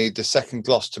told you need the second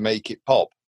gloss to make it pop.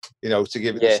 To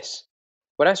give it. Yes.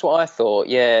 Well, that's what I thought.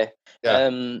 Yeah.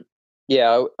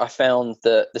 Yeah. I found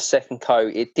that the second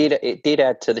coat it did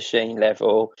add to the sheen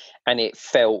level, and it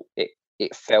felt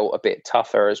a bit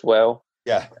tougher as well.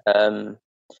 Yeah.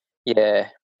 Yeah.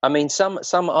 I mean, some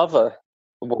other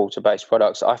water-based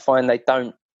products, I find they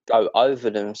don't go over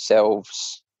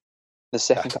themselves. The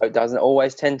second coat doesn't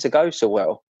always tend to go so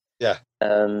well. Yeah.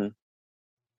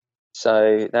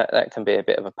 So that can be a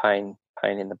bit of a pain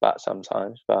in the butt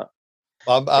sometimes. But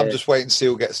I'm just waiting to see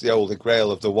who gets the Holy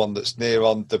Grail of the one that's near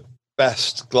on the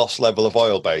best gloss level of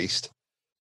oil-based,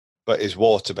 but is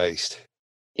water-based.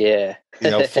 Yeah.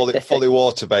 Fully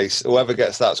water-based. Whoever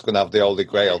gets that's going to have the Holy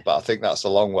Grail, but I think that's a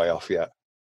long way off yet.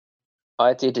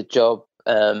 I did a job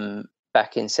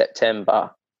back in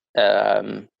September.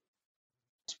 It's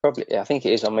probably, I think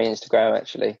it is on my Instagram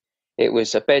actually. It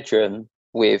was a bedroom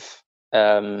with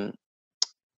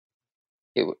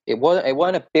it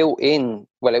wasn't a built-in.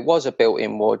 Well, it was a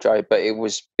built-in wardrobe, but it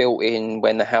was built in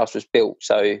when the house was built.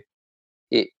 So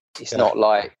it's not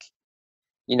like,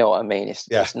 you know what I mean.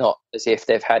 It's not as if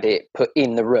they've had it put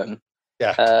in the room.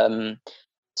 Yeah.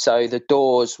 So the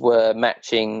doors were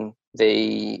matching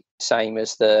the same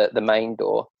as the main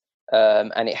door,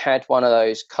 and it had one of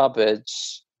those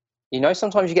cupboards.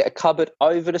 Sometimes you get a cupboard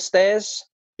over the stairs.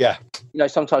 Yeah.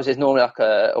 Sometimes there's normally like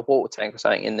a water tank or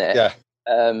something in there. Yeah.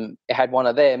 It had one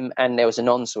of them, and there was an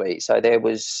ensuite. So there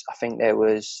was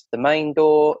the main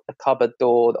door, the cupboard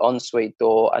door, the ensuite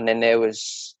door, and then there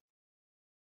was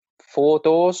 4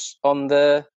 doors on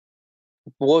the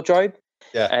wardrobe.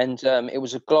 Yeah. And it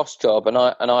was a gloss job, and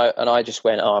I just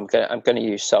went, I'm going to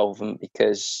use solvent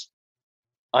because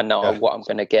I know what I'm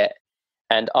going to get.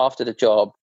 And after the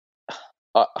job,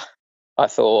 I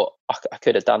thought I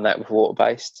could have done that with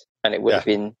water-based, and it would have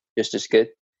been just as good.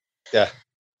 Yeah.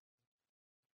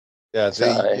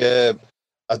 Yeah.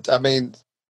 I mean,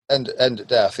 end of the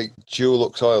day, I think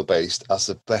Dulux oil-based has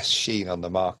the best sheen on the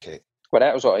market. Well,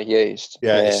 that was what I used.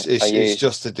 Yeah, it's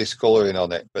just the discolouring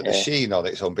on it, but the sheen on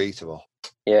it's unbeatable.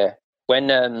 Yeah.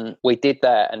 When we did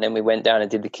that, and then we went down and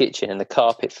did the kitchen, and the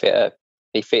carpet fitter,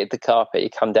 he fitted the carpet, he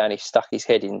come down, he stuck his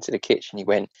head into the kitchen, he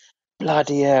went,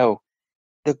 bloody hell,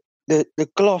 the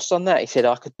gloss on that, he said,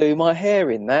 I could do my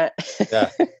hair in that. Yeah,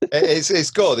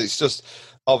 it's good. It's just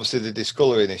obviously the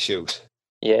discolouring issues.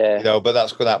 Yeah. But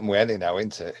that's going to happen with any now,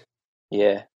 isn't it?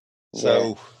 Yeah.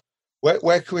 So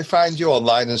where can we find you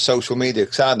online and social media?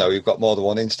 Because I know you've got more than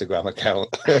one Instagram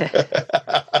account.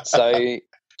 So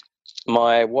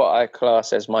what I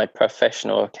class as my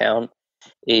professional account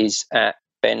is at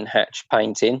Ben Hatch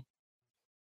Painting.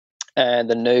 And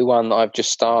the new one that I've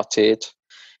just started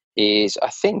is,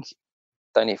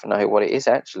 don't even know what it is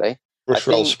actually. Brush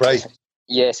Roll Spray.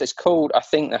 Yes, it's called, I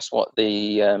think that's what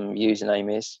the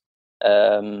username is.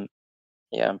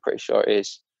 Yeah, I'm pretty sure it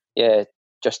is. Yeah,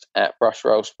 just at Brush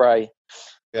Roll Spray.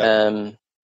 Yeah.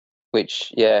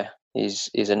 Which, is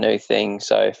a new thing.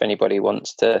 So if anybody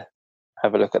wants to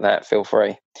have a look at that, feel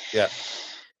free. Yeah.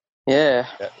 Yeah.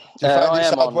 I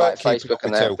am on Facebook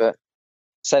and that, but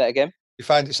say that again. You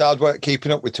find it's hard work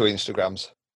keeping up with 2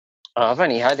 Instagrams? I've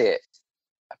only had it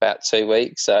about 2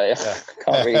 weeks, so I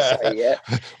can't really say yet.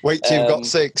 Wait till you've got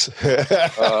 6.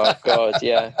 Oh God,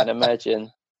 yeah, I can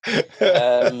imagine.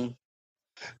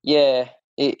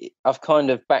 I've kind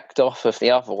of backed off of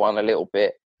the other one a little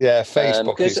bit. Yeah,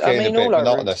 Facebook is getting a bit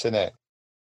monotonous, isn't it?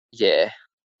 Yeah,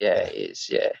 it is.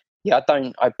 Yeah.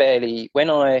 I barely, when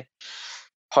I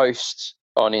post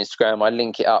on Instagram, I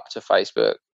link it up to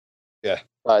Facebook. Yeah.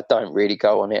 I don't really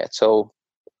go on it at all.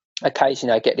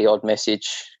 Occasionally I get the odd message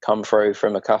come through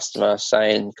from a customer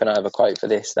saying, can I have a quote for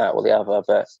this, that or the other?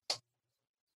 But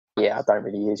yeah, I don't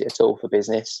really use it at all for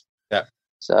business. Yeah.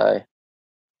 So.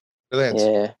 Brilliant.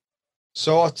 Yeah.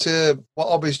 So what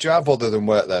hobbies do you have other than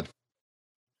work then?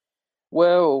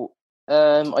 Well,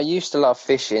 I used to love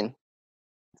fishing.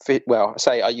 Well, I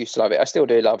say I used to love it. I still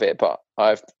do love it, but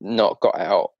I've not got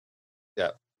out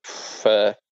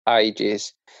for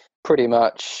ages. Pretty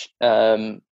much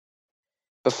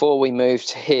before we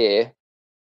moved here,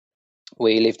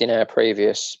 we lived in our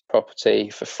previous property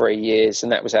for 3 years,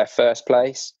 and that was our first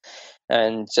place.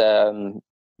 And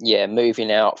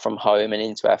moving out from home and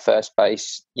into our first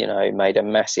place, made a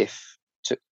massive,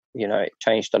 it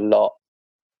changed a lot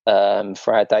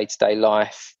for our day-to-day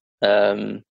life.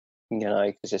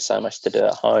 Because there's so much to do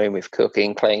at home with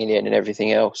cooking, cleaning, and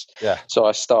everything else. Yeah. So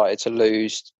I started to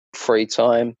lose free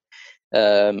time.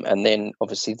 And then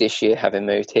obviously this year, having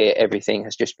moved here, everything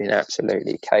has just been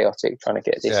absolutely chaotic trying to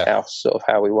get this house sort of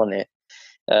how we want it.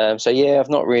 So yeah, I've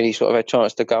not really sort of had a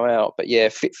chance to go out, but yeah,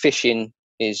 fishing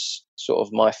is sort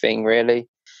of my thing really.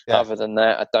 Yeah. Other than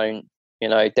that, I don't,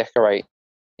 decorate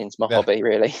into my hobby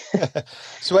really.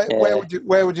 So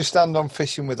where would you stand on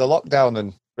fishing with the lockdown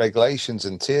and regulations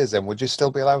and tiers? Then would you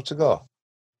still be allowed to go?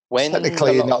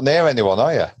 Technically, you're not near anyone,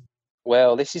 are you?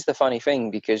 Well, this is the funny thing,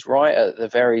 because right at the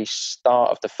very start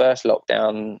of the first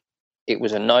lockdown, it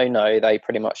was a no-no. They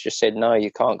pretty much just said, no, you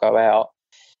can't go out.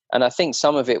 And I think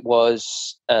some of it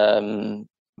was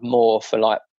more for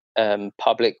like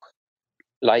public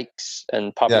lakes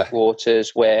and public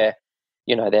waters where,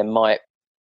 there might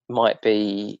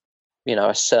be,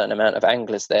 a certain amount of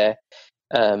anglers there.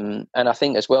 And I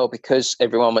think as well, because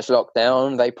everyone was locked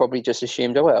down, they probably just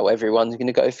assumed, oh, well, everyone's going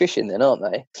to go fishing then, aren't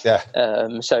they? Yeah.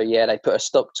 So, yeah, they put a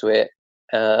stop to it.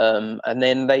 And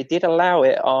then they did allow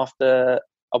it after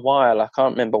a while. I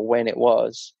can't remember when it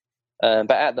was.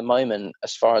 But at the moment,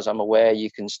 as far as I'm aware, you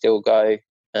can still go,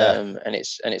 and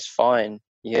it's fine.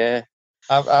 Yeah.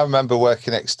 I remember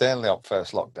working externally on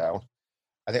first lockdown.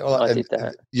 I did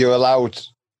that. You're allowed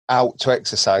out to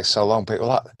exercise so long. People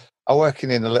like, I'm working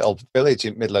in a little village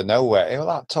in the middle of nowhere. It was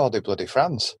like Tour de bloody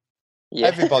France. Yeah.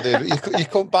 Everybody, you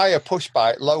couldn't buy a push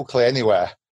bike locally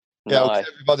anywhere.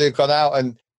 Everybody had gone out,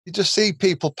 and you just see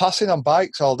people passing on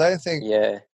bikes all day and think,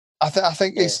 I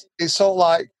think it's sort of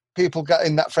like people get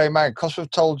in that frame of mind, because we've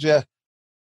told you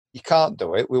can't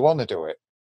do it, we want to do it.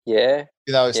 Yeah.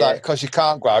 It's like, because you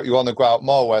can't go out, you want to go out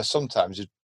more, where sometimes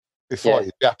before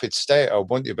you'd be happy to stay at home,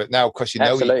 wouldn't you? But now, because you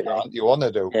can't, you want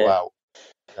to go out.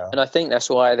 Yeah. And I think that's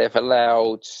why they've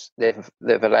allowed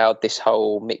this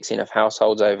whole mixing of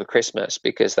households over Christmas,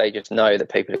 because they just know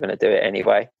that people are going to do it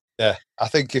anyway. Yeah, I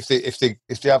think if they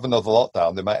have another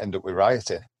lockdown, they might end up with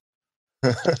rioting.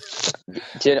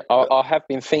 I have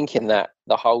been thinking that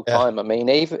the whole time. I mean,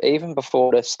 even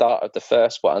before the start of the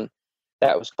first one,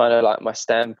 that was kind of like my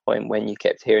standpoint when you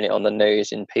kept hearing it on the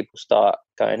news and people start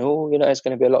going, oh, it's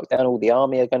going to be a lockdown, all the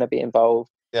army are going to be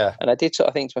involved. Yeah. And I did sort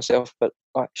of think to myself, but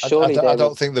like, surely I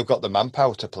don't think they've got the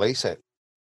manpower to police it.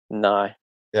 No.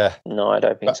 Yeah. No, I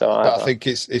don't think so either. But I think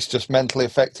it's just mentally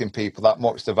affecting people that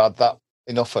much. They've had that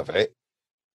enough of it.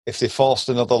 If they forced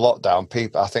another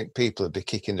lockdown, I think people would be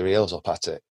kicking their heels up at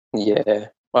it. Yeah,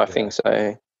 I think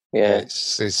so. Yeah.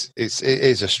 It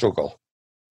is a struggle.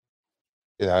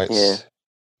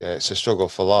 It's a struggle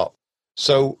for a lot.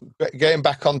 So getting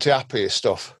back onto happier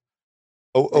stuff.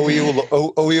 Who are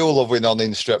you loving on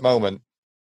Insta at the moment?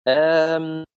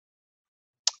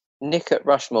 Nick at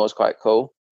Rushmore is quite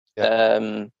cool.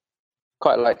 Yeah.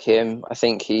 Quite like him. I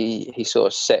think he sort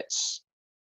of sets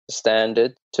the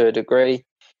standard to a degree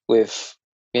with,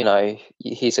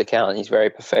 his account. He's very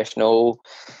professional.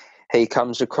 He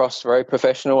comes across very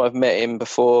professional. I've met him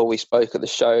before. We spoke at the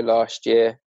show last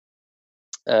year.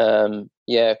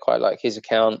 Quite like his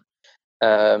account.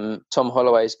 Tom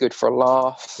Holloway is good for a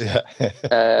laugh. Yeah.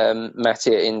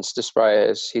 Matty at Insta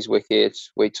Sprayers, he's wicked.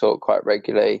 We talk quite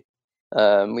regularly,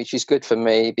 which is good for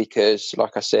me because,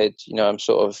 like I said, I'm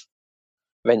sort of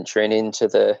venturing into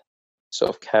the sort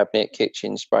of cabinet,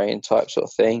 kitchen spraying type sort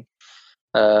of thing.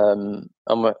 I'm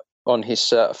on his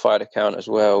certified account as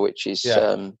well, which is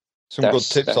some good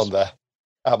tips on there.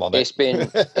 I'm on it.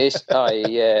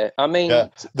 I mean,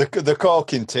 the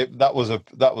corking tip, that was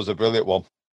a brilliant one.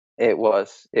 It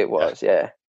was. Yeah.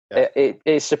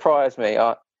 It surprised me.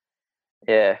 I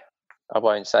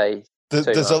won't say.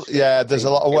 There's a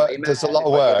lot of work. There's a lot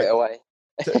of work.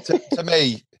 To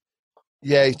me,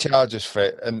 he charges for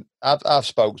it, and I've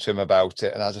spoke to him about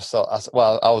it, and I just thought,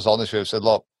 I was honest with him. I said,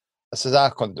 look, I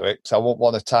couldn't do it because I wouldn't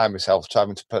want to time myself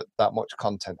trying to put that much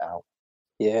content out.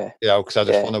 Yeah. Because I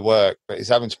just want to work, but he's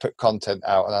having to put content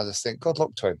out, and I just think, good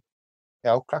luck to him.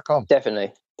 Crack on.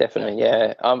 Definitely,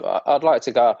 yeah. I'd like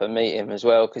to go up and meet him as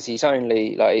well because he's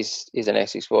only he's an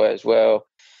Essex boy as well.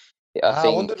 I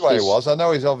wondered where he was. I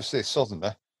know he's obviously a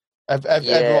southerner.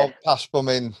 Everyone past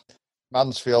in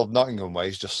Mansfield, Nottingham way,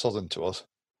 he's just southern to us.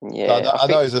 Yeah, so I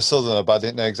know he's a southerner, but I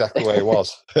didn't know exactly where he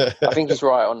was. I think he's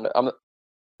right on.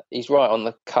 He's right on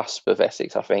the cusp of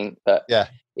Essex, I think. But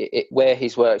where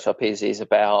his workshop is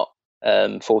about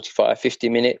 45-50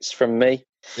 minutes from me.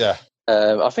 Yeah.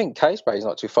 I think Casebray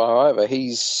not too far either. I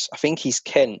think he's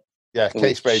Kent. Yeah,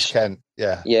 Casebray's Kent.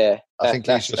 Yeah. Yeah. I think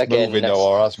he's just moving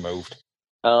or has moved.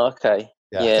 Oh, okay.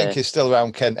 Yeah, I think he's still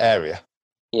around Kent area.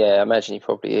 Yeah, I imagine he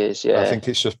probably is. Yeah. I think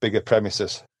it's just bigger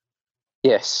premises.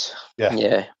 Yes. Yeah.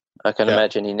 Yeah. I can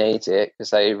imagine he needs it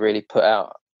because they really put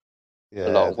out a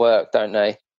lot of work, don't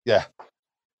they? Yeah.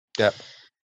 Yeah.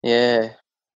 Yeah.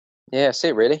 Yeah, that's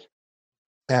it, really.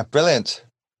 Yeah, brilliant.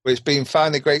 Well, it's been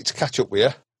finally great to catch up with you.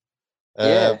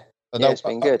 It's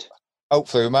been good.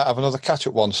 Hopefully we might have another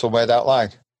catch-up one somewhere down the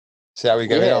line. See how we're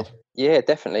going on. Yeah,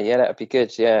 definitely. Yeah, that'd be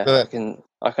good. Yeah, brilliant.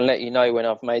 I can let you know when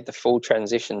I've made the full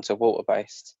transition to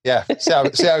water-based. Yeah, see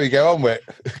how we go on with it.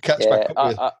 Catch back up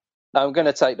with. I'm going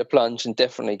to take the plunge and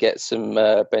definitely get some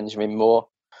Benjamin Moore.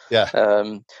 Yeah.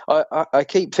 I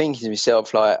keep thinking to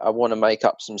myself, like, I want to make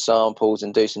up some samples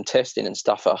and do some testing and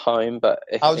stuff at home. But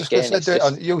I was just going to say,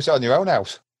 use it on your own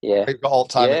house. Yeah. You've got all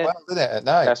the time as well, isn't it, at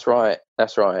night? That's right.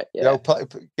 Yeah.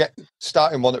 Get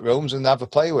starting one at rooms and have a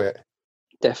play with it.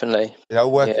 Definitely.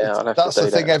 Work. Yeah, that's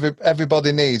the thing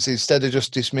everybody needs, instead of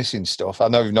just dismissing stuff. I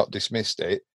know you've not dismissed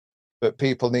it, but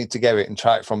people need to get it and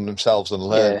try it from themselves and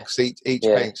learn. Because each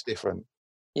paint's different.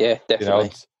 Yeah,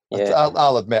 definitely.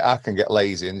 I'll admit I can get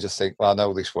lazy and just think, well, I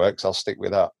know this works, I'll stick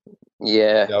with that.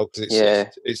 Yeah.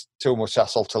 Because it's too much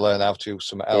hassle to learn how to use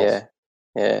something else.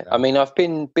 Yeah. I mean, I've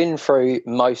been through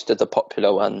most of the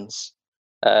popular ones.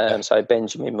 So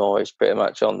Benjamin Moore is pretty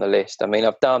much on the list. I mean,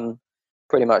 I've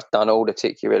pretty much done all the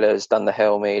Ticurellas, done the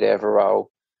Helmead, Everroll.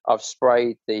 I've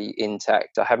sprayed the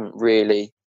Intact. I haven't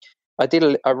really. I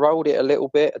rolled it a little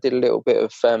bit. I did a little bit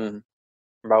of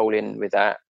rolling with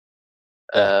that,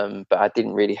 but I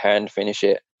didn't really hand finish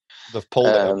it. They've pulled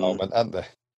it at the moment, haven't they?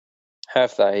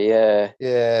 Have they? Yeah.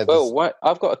 Yeah. Well,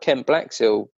 I've got a Kent Black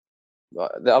Seal.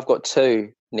 I've got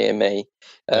two near me,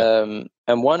 and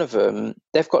one of them,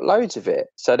 they've got loads of it,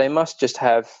 so they must just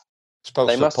have.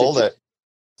 Supposed to have pulled it.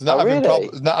 They're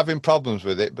not having problems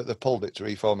with it, but they pulled it to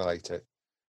reformulate it.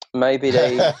 Maybe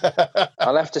they.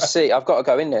 I'll have to see. I've got to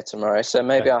go in there tomorrow, so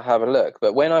maybe I'll have a look.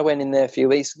 But when I went in there a few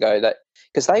weeks ago,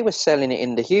 because they were selling it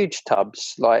in the huge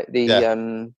tubs, like the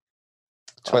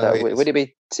 20 would it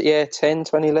be 10,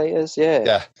 20 litres?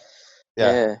 Yeah.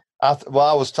 I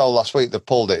was told last week they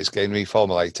pulled it. It's getting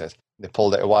reformulated. They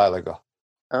pulled it a while ago.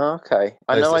 Oh, okay.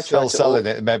 I know. They're still selling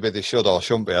it. Maybe they should or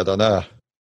shouldn't be. I don't know.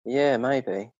 Yeah,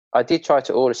 maybe. I did try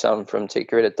to order some from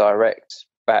Ticurilla Direct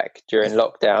back during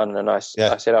lockdown, and I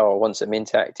said, I want some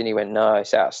Intact, and he went, no,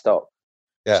 it's out of stock.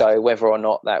 Yeah. So whether or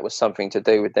not that was something to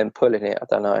do with them pulling it, I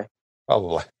don't know.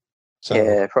 Probably.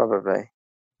 Probably.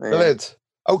 Yeah. Brilliant.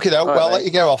 Okay, well, I'll let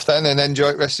you go off then and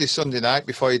enjoy the rest of your Sunday night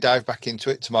before you dive back into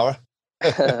it tomorrow.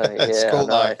 It's school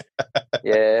night.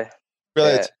 Yeah.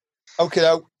 Brilliant. Yeah.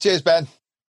 Okay, cheers, Ben.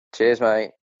 Cheers,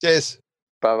 mate. Cheers.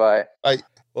 Bye-bye. Bye.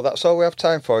 Well, that's all we have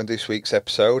time for in this week's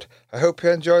episode. I hope you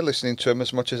enjoy listening to them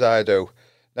as much as I do.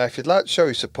 Now, if you'd like to show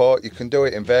your support, you can do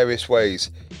it in various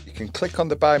ways. You can click on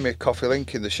the Buy Me a Coffee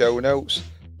link in the show notes,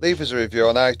 leave us a review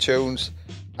on iTunes,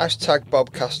 hashtag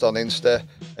Bobcast on Insta,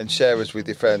 and share us with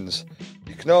your friends.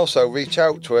 You can also reach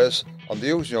out to us on the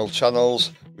usual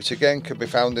channels, which again can be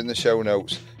found in the show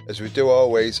notes, as we do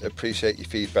always appreciate your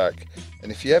feedback.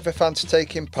 And if you ever fancy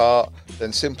taking part,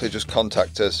 then simply just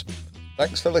contact us.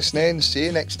 Thanks for listening. See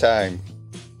you next time.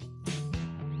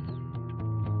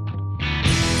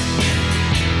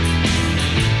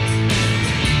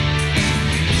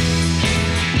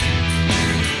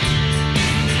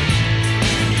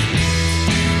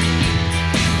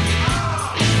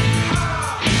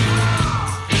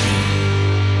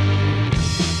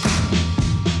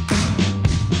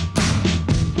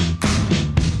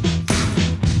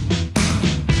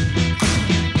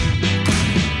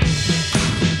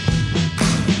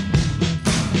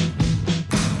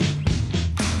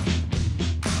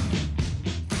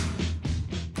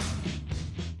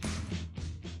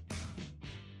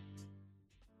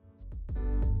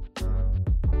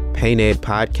 Paint Ed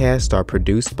podcasts are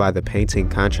produced by the Painting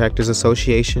Contractors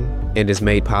Association and is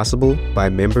made possible by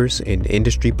members and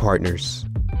industry partners.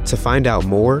 To find out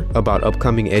more about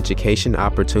upcoming education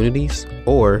opportunities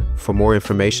or for more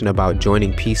information about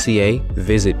joining PCA,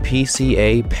 visit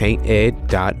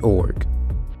pcapainted.org.